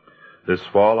 This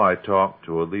fall I talked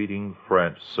to a leading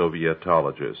French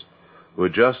Sovietologist who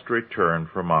had just returned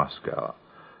from Moscow.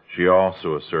 She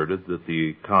also asserted that the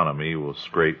economy will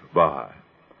scrape by.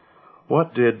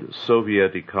 What did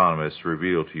Soviet economists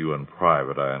reveal to you in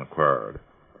private? I inquired.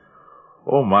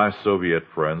 Oh, my Soviet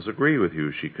friends agree with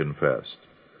you, she confessed.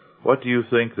 What do you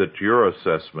think that your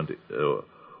assessment,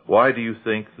 why do you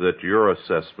think that your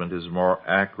assessment is more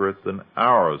accurate than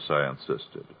ours? I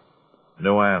insisted.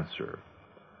 No answer.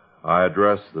 I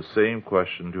addressed the same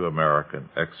question to American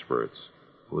experts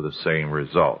with the same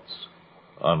results.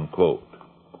 Unquote.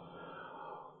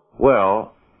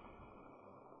 Well,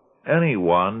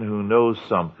 anyone who knows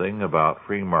something about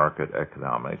free market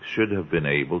economics should have been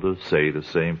able to say the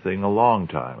same thing a long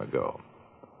time ago.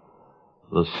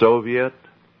 The Soviet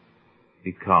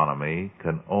economy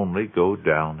can only go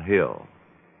downhill,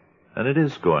 and it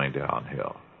is going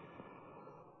downhill.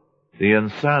 The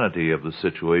insanity of the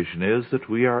situation is that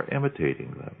we are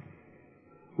imitating them.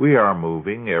 We are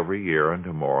moving every year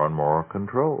into more and more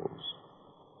controls,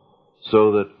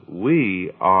 so that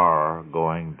we are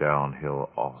going downhill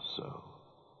also.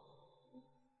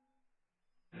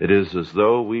 It is as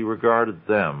though we regarded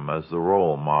them as the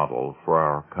role model for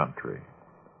our country,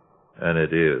 and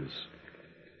it is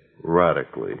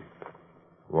radically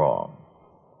wrong.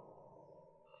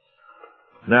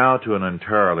 Now to an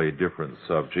entirely different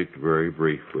subject, very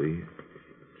briefly.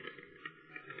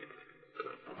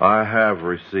 I have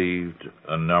received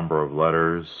a number of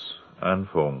letters and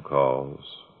phone calls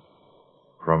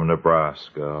from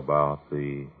Nebraska about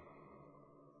the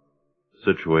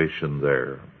situation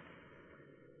there,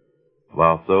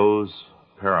 about those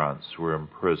parents who were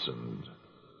imprisoned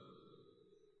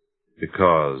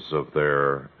because of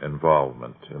their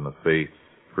involvement in the Faith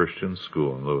Christian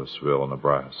School in Louisville,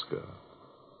 Nebraska.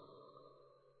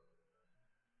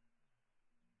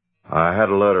 I had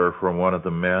a letter from one of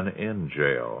the men in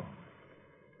jail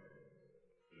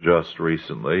just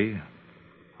recently,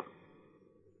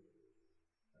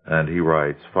 and he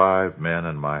writes, 5 men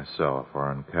and myself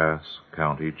are in Cass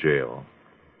County Jail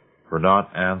for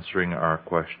not answering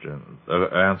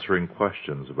answering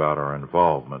questions about our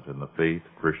involvement in the Faith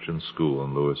Christian School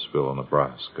in Louisville,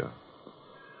 Nebraska.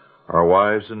 Our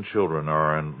wives and children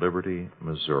are in Liberty,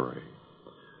 Missouri.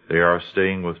 They are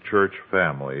staying with church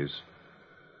families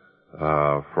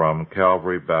from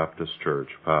Calvary Baptist Church,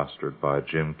 pastored by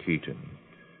Jim Keaton.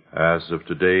 As of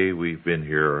today, we've been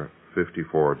here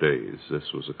 54 days.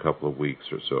 This was a couple of weeks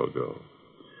or so ago.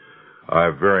 I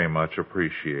very much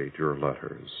appreciate your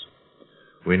letters.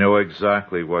 We know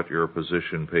exactly what your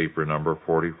position paper number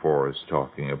 44 is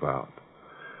talking about.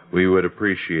 We would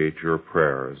appreciate your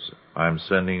prayers. I'm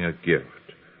sending a gift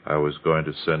I was going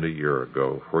to send a year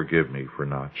ago. Forgive me for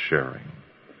not sharing.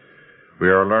 We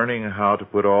are learning how to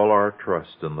put all our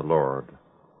trust in the Lord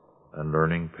and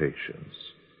learning patience.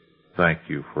 Thank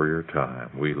you for your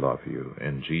time. We love you.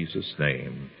 In Jesus'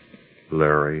 name,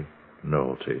 Larry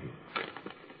Nolte.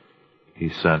 He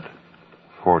sent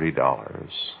 $40.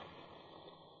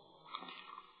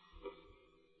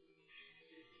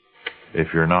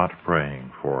 If you're not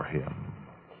praying for him,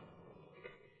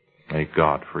 may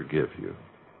God forgive you.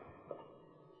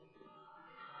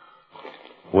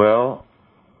 Well,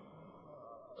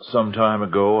 some time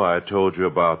ago I told you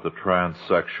about the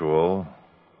transsexual,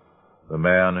 the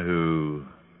man who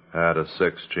had a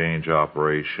sex change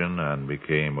operation and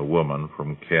became a woman.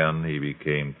 From Ken, he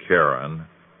became Karen.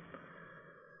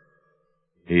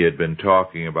 He had been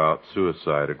talking about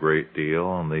suicide a great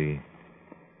deal, and the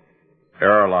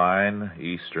airline,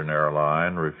 Eastern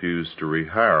Airline, refused to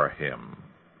rehire him.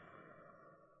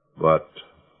 But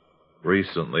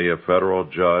recently a federal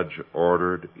judge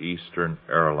ordered Eastern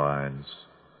Airlines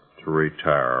to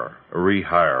rehire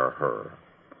her.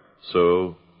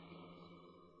 So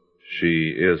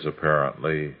she is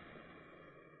apparently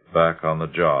back on the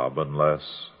job unless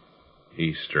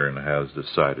Eastern has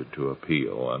decided to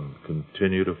appeal and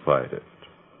continue to fight it.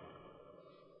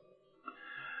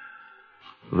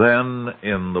 Then,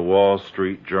 in the Wall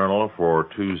Street Journal for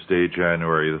Tuesday,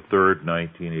 January the 3rd,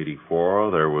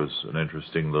 1984, there was an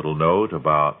interesting little note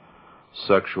about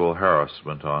sexual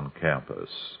harassment on campus.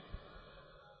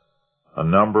 A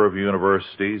number of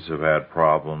universities have had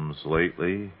problems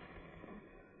lately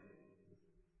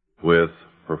with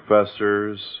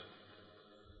professors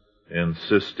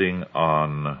insisting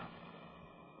on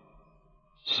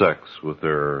sex with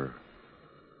their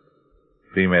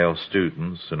female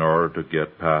students in order to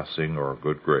get passing or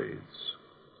good grades.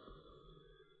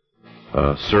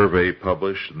 A survey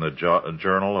published in the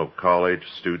Journal of College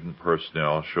Student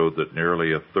Personnel showed that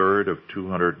nearly a third of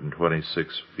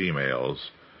 226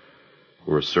 females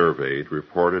who were surveyed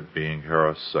reported being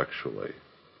harassed sexually.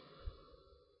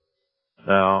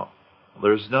 Now,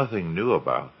 there's nothing new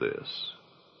about this.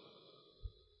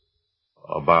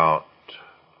 About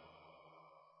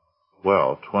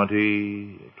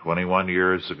 21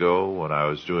 years ago, when I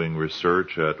was doing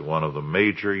research at one of the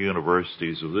major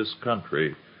universities of this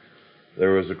country,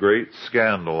 there was a great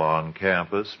scandal on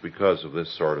campus because of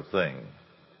this sort of thing.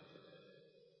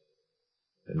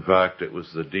 In fact, it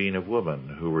was the Dean of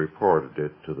Women who reported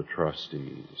it to the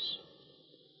trustees.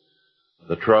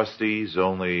 The trustees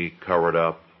only covered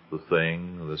up the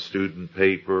thing. The student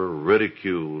paper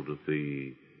ridiculed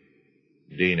the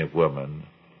Dean of Women,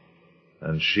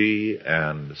 and she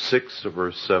and 6 of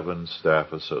her 7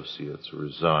 staff associates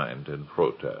resigned in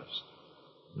protest.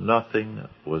 Nothing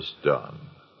was done.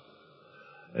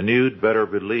 And you'd better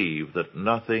believe that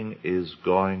nothing is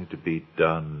going to be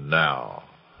done now,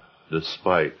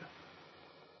 despite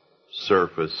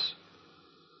surface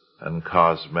and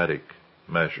cosmetic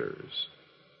measures.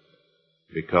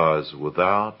 Because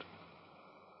without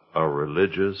a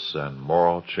religious and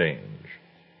moral change,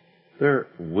 there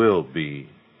will be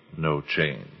no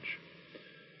change.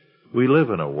 We live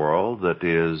in a world that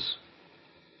is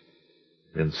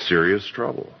in serious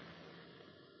trouble.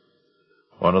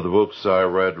 One of the books I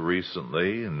read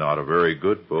recently, not a very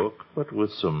good book, but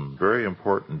with some very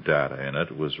important data in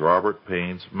it, was Robert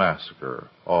Paine's Massacre,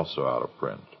 also out of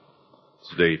print.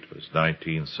 Its date was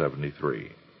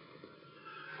 1973.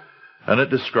 And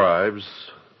it describes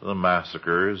the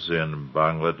massacres in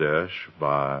Bangladesh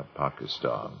by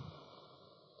Pakistan.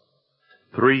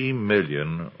 3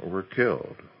 million were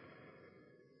killed.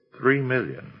 3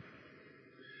 million.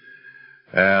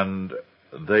 And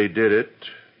they did it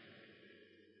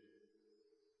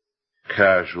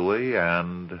casually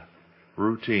and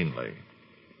routinely.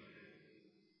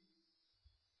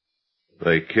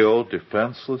 They killed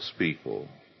defenseless people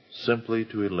simply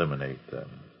to eliminate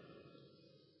them.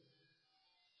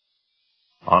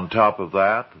 On top of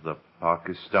that, the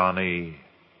Pakistani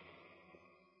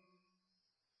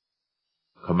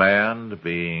command,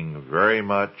 being very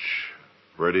much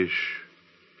British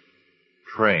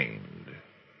trained,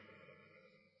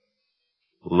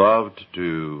 loved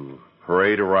to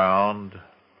parade around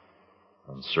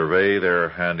and survey their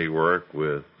handiwork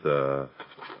with a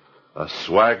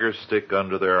swagger stick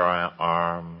under their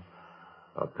arm,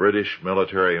 a British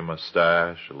military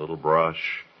mustache, a little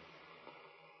brush,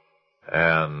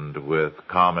 and with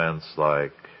comments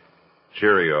like,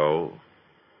 "Cheerio,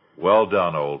 well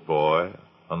done, old boy,"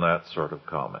 and that sort of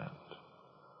comment.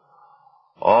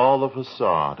 All the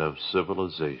facade of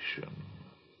civilization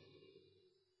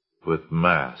with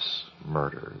mass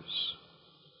murders.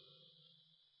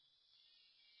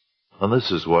 And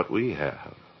this is what we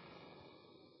have,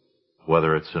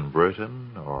 whether it's in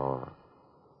Britain or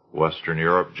Western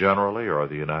Europe generally or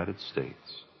the United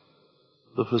States.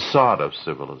 The facade of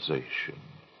civilization.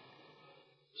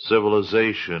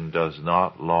 Civilization does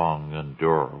not long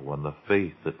endure when the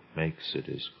faith that makes it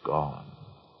is gone.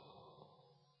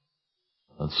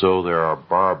 And so there are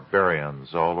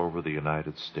barbarians all over the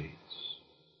United States,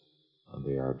 and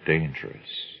they are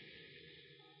dangerous.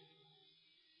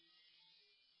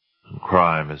 And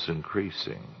crime is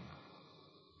increasing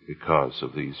because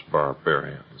of these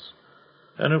barbarians.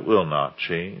 And it will not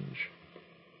change,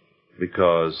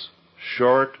 because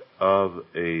short of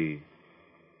a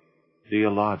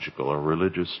theological or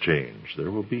religious change, there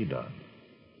will be none.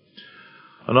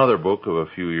 Another book of a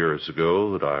few years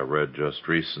ago that I read just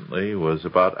recently was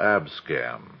about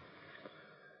Abscam.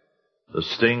 The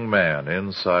Sting Man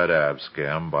Inside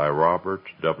Abscam by Robert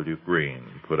W.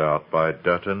 Greene, put out by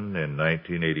Dutton in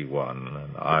 1981,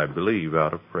 and I believe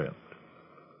out of print.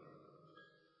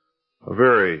 A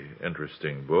very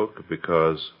interesting book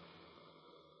because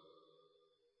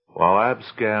while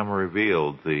Abscam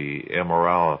revealed the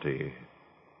immorality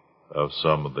of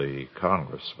some of the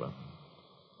congressmen,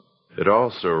 it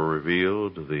also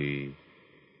revealed the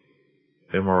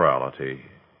immorality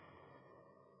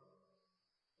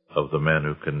of the men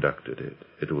who conducted it.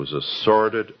 It was a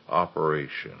sordid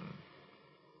operation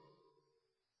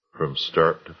from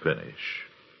start to finish.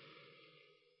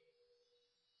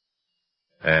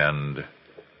 And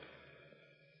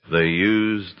they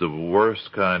used the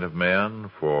worst kind of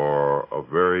men for a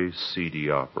very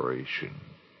seedy operation.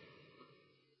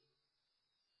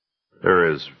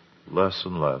 There is less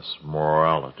and less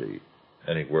morality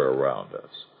anywhere around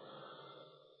us.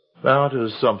 Now it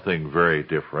is something very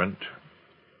different.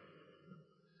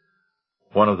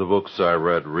 One of the books I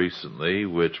read recently,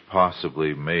 which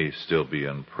possibly may still be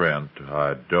in print,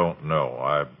 I don't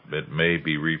know, it may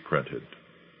be reprinted,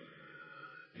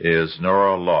 is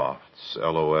Nora Loft's,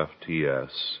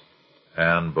 L-O-F-T-S,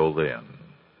 Anne Boleyn,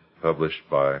 published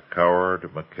by Coward,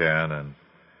 McCann, and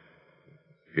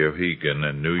Geoghegan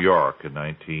in New York in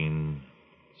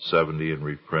 1970 and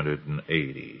reprinted in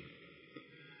 80.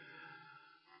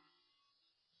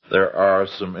 There are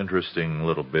some interesting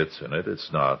little bits in it.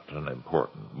 It's not an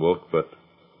important book, but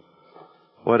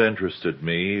what interested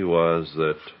me was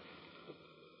that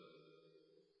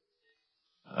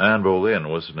Anne Boleyn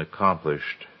was an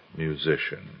accomplished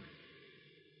musician.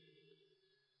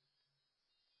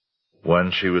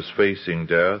 When she was facing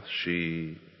death,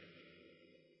 she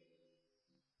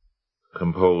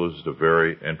composed a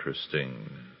very interesting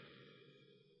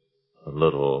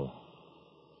little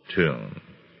tune.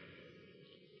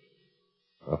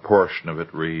 A portion of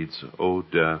it reads, "O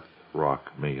death,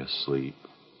 rock me asleep.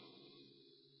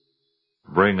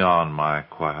 Bring on my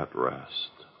quiet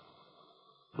rest.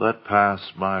 Let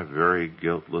pass my very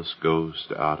guiltless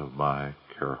ghost out of my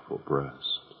careful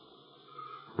breast.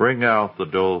 Ring out the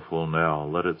doleful knell,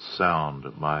 let it sound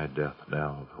my death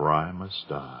knell, for I must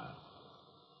die.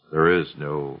 There is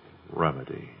no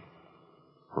remedy,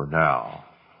 for now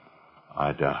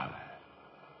I die.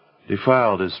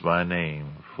 Defiled is my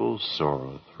name, full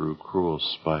sorrow through cruel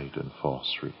spite and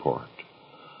false report,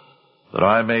 that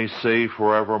I may say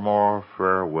forevermore,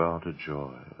 farewell to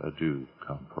joy, adieu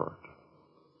comfort.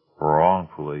 For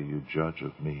wrongfully you judge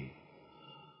of me.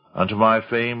 Unto my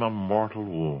fame a mortal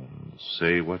wound,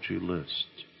 say what ye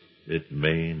list, it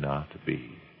may not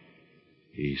be.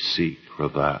 Ye seek for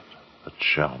that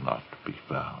shall not be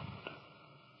found."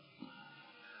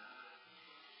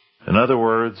 In other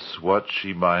words, what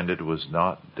she minded was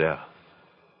not death,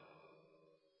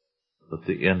 but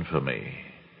the infamy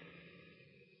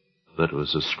that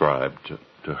was ascribed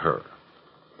to her.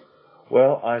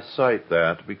 Well, I cite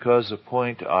that because a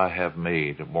point I have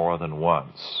made more than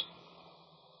once,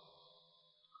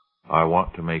 I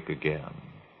want to make again.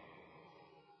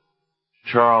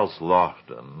 Charles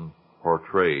Laughton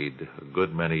portrayed a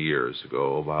good many years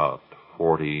ago, about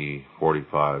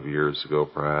 45 years ago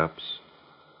perhaps,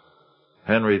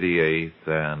 Henry VIII,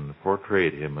 and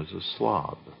portrayed him as a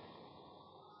slob.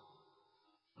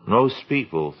 Most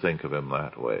people think of him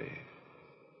that way.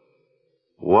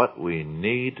 What we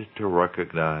need to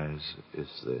recognize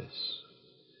is this.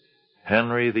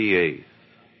 Henry VIII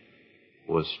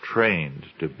was trained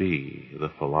to be the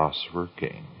philosopher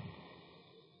king.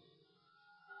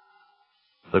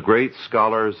 The great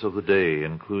scholars of the day,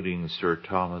 including Sir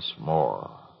Thomas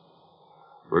More,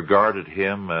 regarded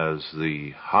him as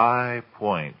the high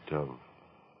point of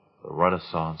the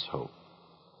Renaissance hope.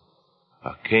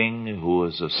 A king who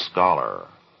was a scholar,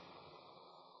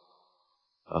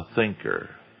 a thinker,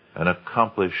 an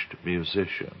accomplished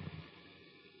musician,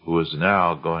 who is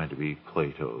now going to be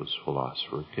Plato's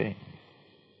philosopher king.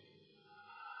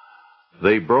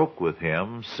 They broke with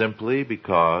him simply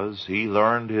because he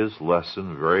learned his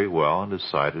lesson very well and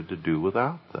decided to do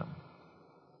without them.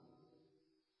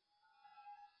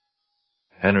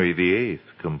 Henry VIII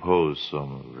composed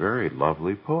some very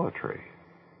lovely poetry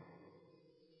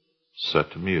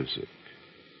set to music.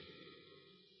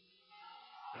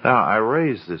 Now, I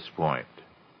raise this point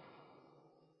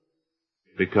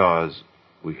because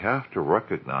we have to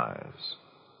recognize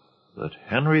that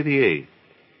Henry VIII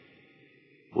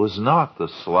was not the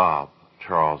slob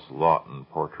Charles Laughton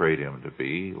portrayed him to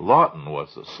be. Laughton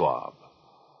was the slob.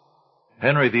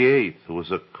 Henry VIII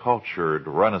was a cultured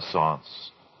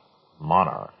Renaissance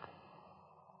monarch,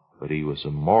 but he was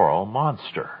a moral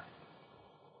monster.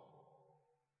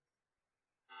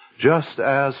 Just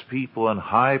as people in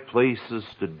high places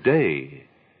today,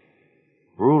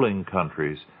 ruling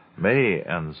countries, may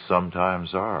and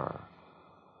sometimes are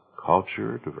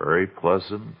cultured, very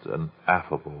pleasant, and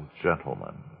affable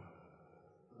gentlemen,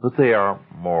 but they are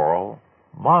moral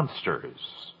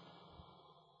monsters.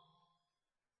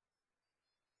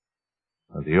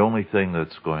 And the only thing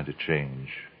that's going to change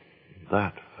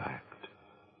that fact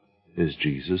is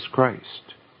Jesus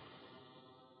Christ.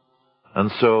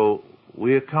 And so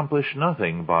we accomplish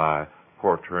nothing by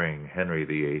portraying Henry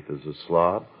VIII as a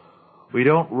slob. We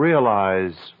don't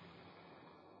realize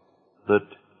that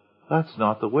that's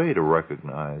not the way to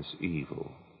recognize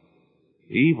evil.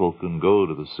 Evil can go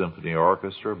to the symphony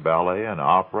orchestra, ballet, and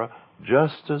opera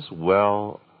just as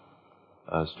well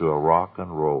as to a rock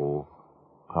and roll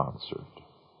concert.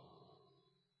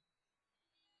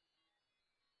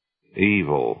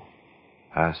 Evil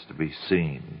has to be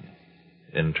seen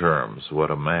in terms of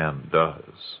what a man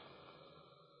does.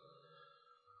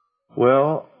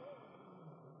 Well,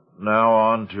 now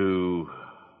on to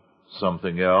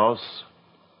something else.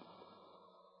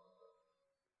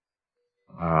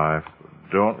 I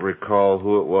don't recall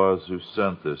who it was who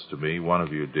sent this to me. One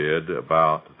of you did,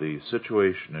 about the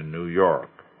situation in New York,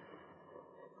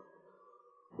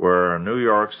 where New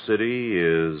York City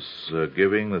is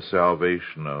giving the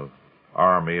Salvation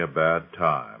Army a bad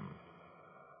time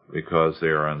because they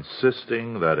are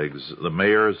insisting that the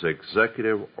mayor's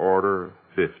Executive Order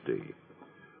 50,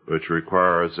 which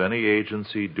requires any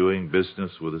agency doing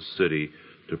business with the city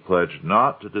to pledge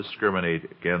not to discriminate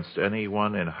against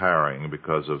anyone in hiring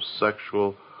because of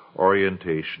sexual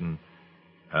orientation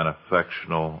and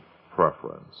affectional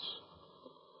preference.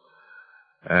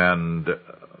 And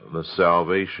the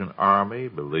Salvation Army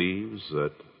believes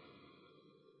that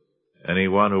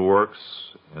anyone who works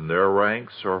in their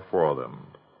ranks or for them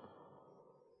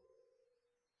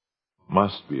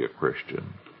must be a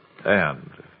Christian and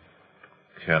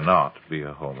cannot be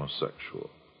a homosexual.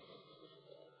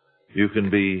 You can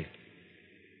be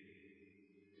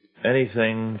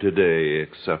anything today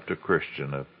except a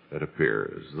Christian, it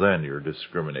appears. Then you're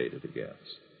discriminated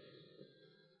against.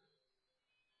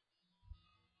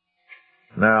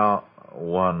 Now,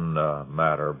 one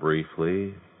matter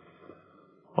briefly.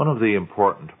 One of the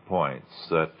important points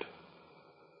that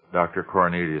Dr.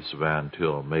 Cornelius Van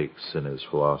Til makes in his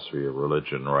Philosophy of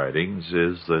Religion writings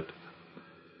is that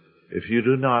if you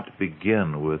do not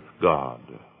begin with God,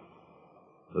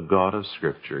 the God of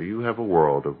Scripture, you have a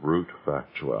world of brute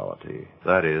factuality,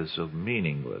 that is, of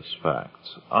meaningless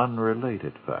facts,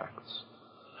 unrelated facts,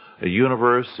 a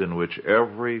universe in which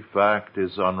every fact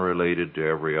is unrelated to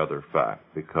every other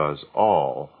fact because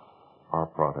all are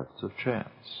products of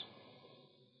chance.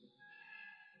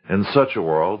 In such a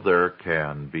world, there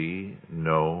can be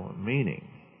no meaning.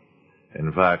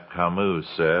 In fact, Camus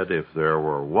said if there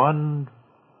were one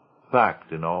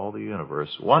fact in all the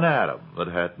universe, one atom that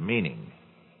had meaning,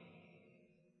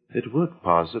 it would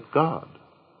posit God.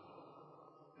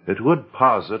 It would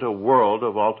posit a world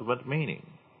of ultimate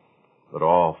meaning. But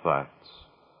all facts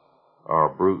are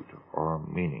brute or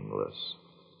meaningless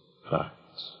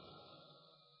facts.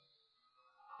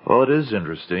 Well, it is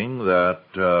interesting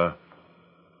that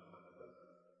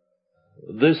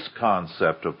this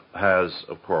concept has,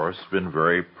 of course, been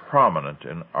very prominent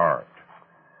in art.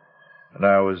 And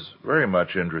I was very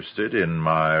much interested in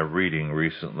my reading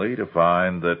recently to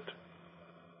find that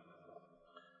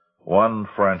one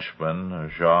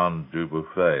Frenchman, Jean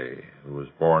Dubuffet, who was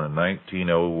born in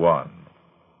 1901,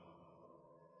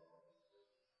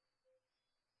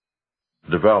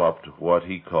 developed what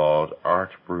he called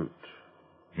art brut,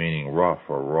 meaning rough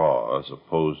or raw, as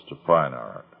opposed to fine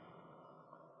art.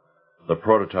 The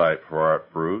prototype for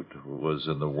art brut was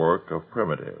in the work of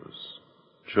primitives,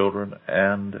 children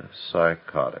and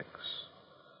psychotics.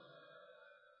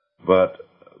 But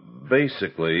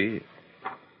basically,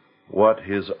 what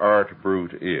his art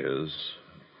brut is,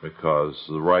 because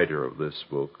the writer of this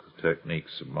book,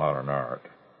 Techniques of Modern Art,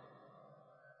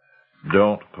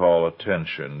 don't call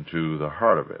attention to the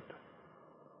heart of it.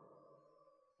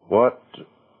 What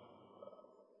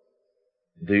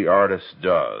the artist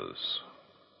does,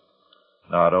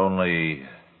 not only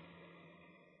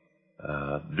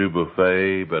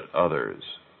Dubuffet but others,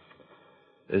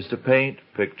 is to paint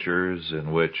pictures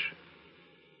in which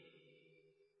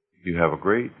you have a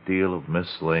great deal of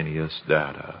miscellaneous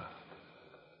data,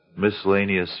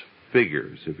 miscellaneous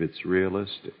figures if it's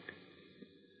realistic.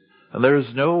 And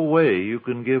there's no way you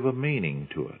can give a meaning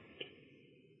to it.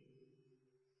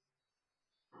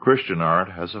 Christian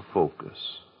art has a focus.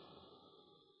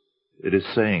 It is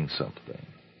saying something.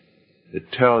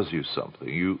 It tells you something.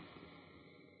 You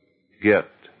get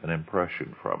an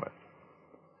impression from it.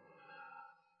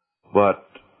 But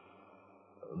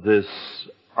this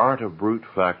art of brute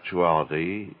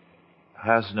factuality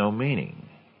has no meaning.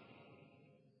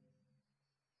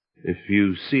 If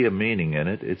you see a meaning in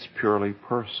it, it's purely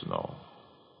personal.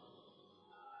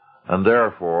 And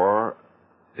therefore,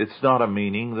 it's not a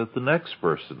meaning that the next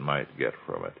person might get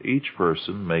from it. Each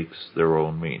person makes their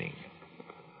own meaning.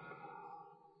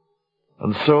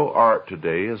 And so art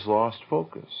today has lost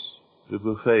focus.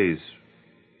 Dubuffet's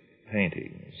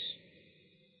paintings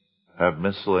have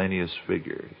miscellaneous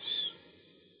figures.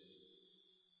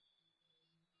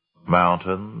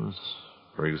 Mountains,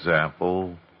 for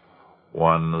example,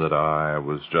 one that I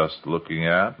was just looking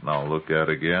at, and I'll look at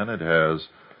again, it has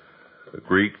a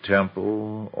Greek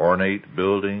temple, ornate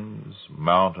buildings,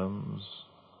 mountains,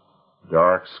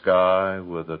 dark sky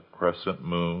with a crescent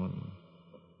moon,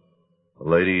 a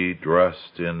lady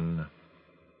dressed in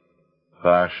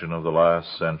fashion of the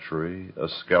last century, a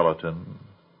skeleton,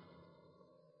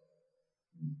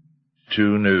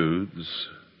 two nudes.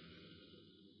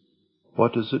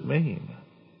 What does it mean?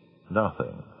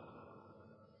 Nothing.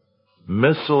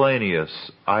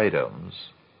 Miscellaneous items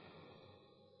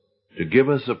to give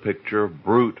us a picture of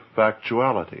brute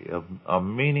factuality, of a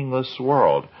meaningless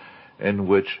world in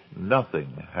which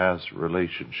nothing has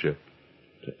relationship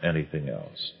to anything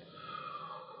else.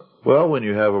 Well, when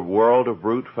you have a world of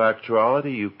brute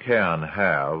factuality, you can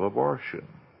have abortion.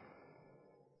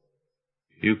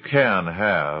 You can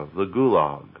have the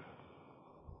gulag.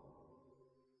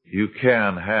 You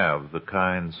can have the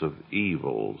kinds of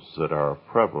evils that are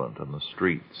prevalent in the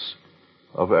streets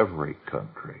of every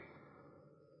country.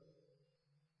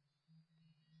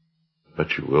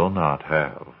 But you will not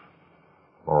have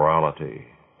morality.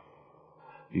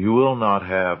 You will not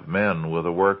have men with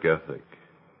a work ethic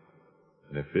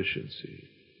and efficiency.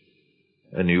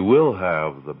 And you will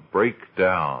have the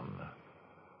breakdown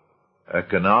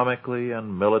economically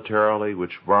and militarily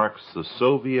which marks the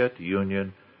Soviet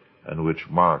Union and which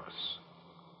marks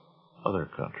other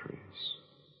countries.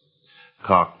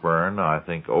 Cockburn, I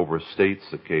think, overstates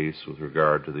the case with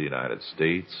regard to the United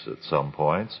States at some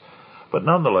points, but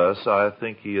nonetheless, I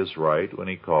think he is right when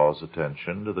he calls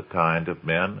attention to the kind of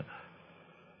men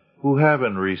who have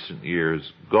in recent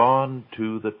years gone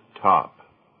to the top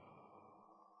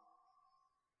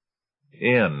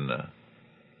in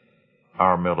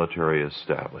our military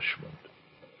establishment.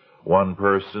 One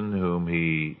person whom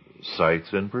he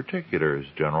cites in particular is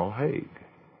General Haig.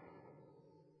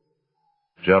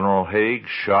 General Haig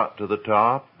shot to the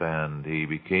top, and he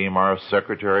became our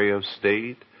Secretary of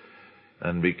State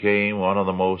and became one of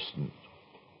the most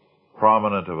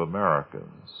prominent of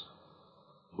Americans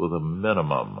with a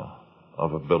minimum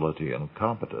of ability and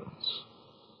competence.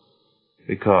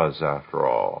 Because, after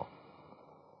all,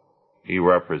 he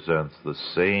represents the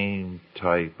same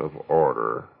type of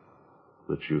order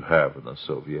that you have in the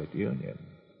Soviet Union.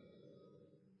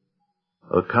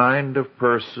 A kind of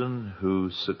person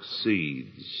who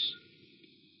succeeds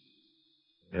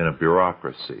in a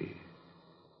bureaucracy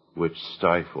which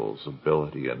stifles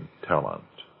ability and talent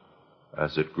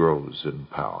as it grows in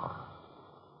power.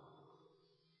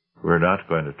 We're not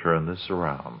going to turn this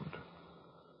around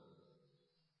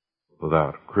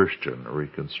without Christian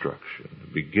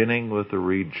reconstruction, beginning with the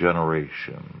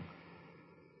regeneration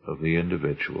of the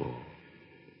individual,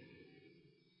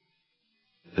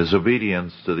 his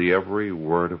obedience to the every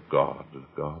word of God,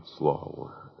 God's law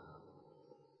word,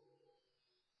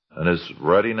 and his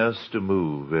readiness to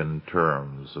move in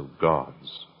terms of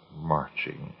God's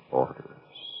marching orders.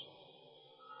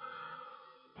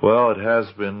 Well, it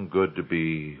has been good to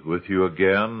be with you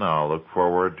again. I'll look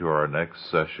forward to our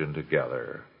next session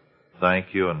together.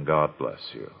 Thank you, and God bless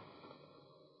you.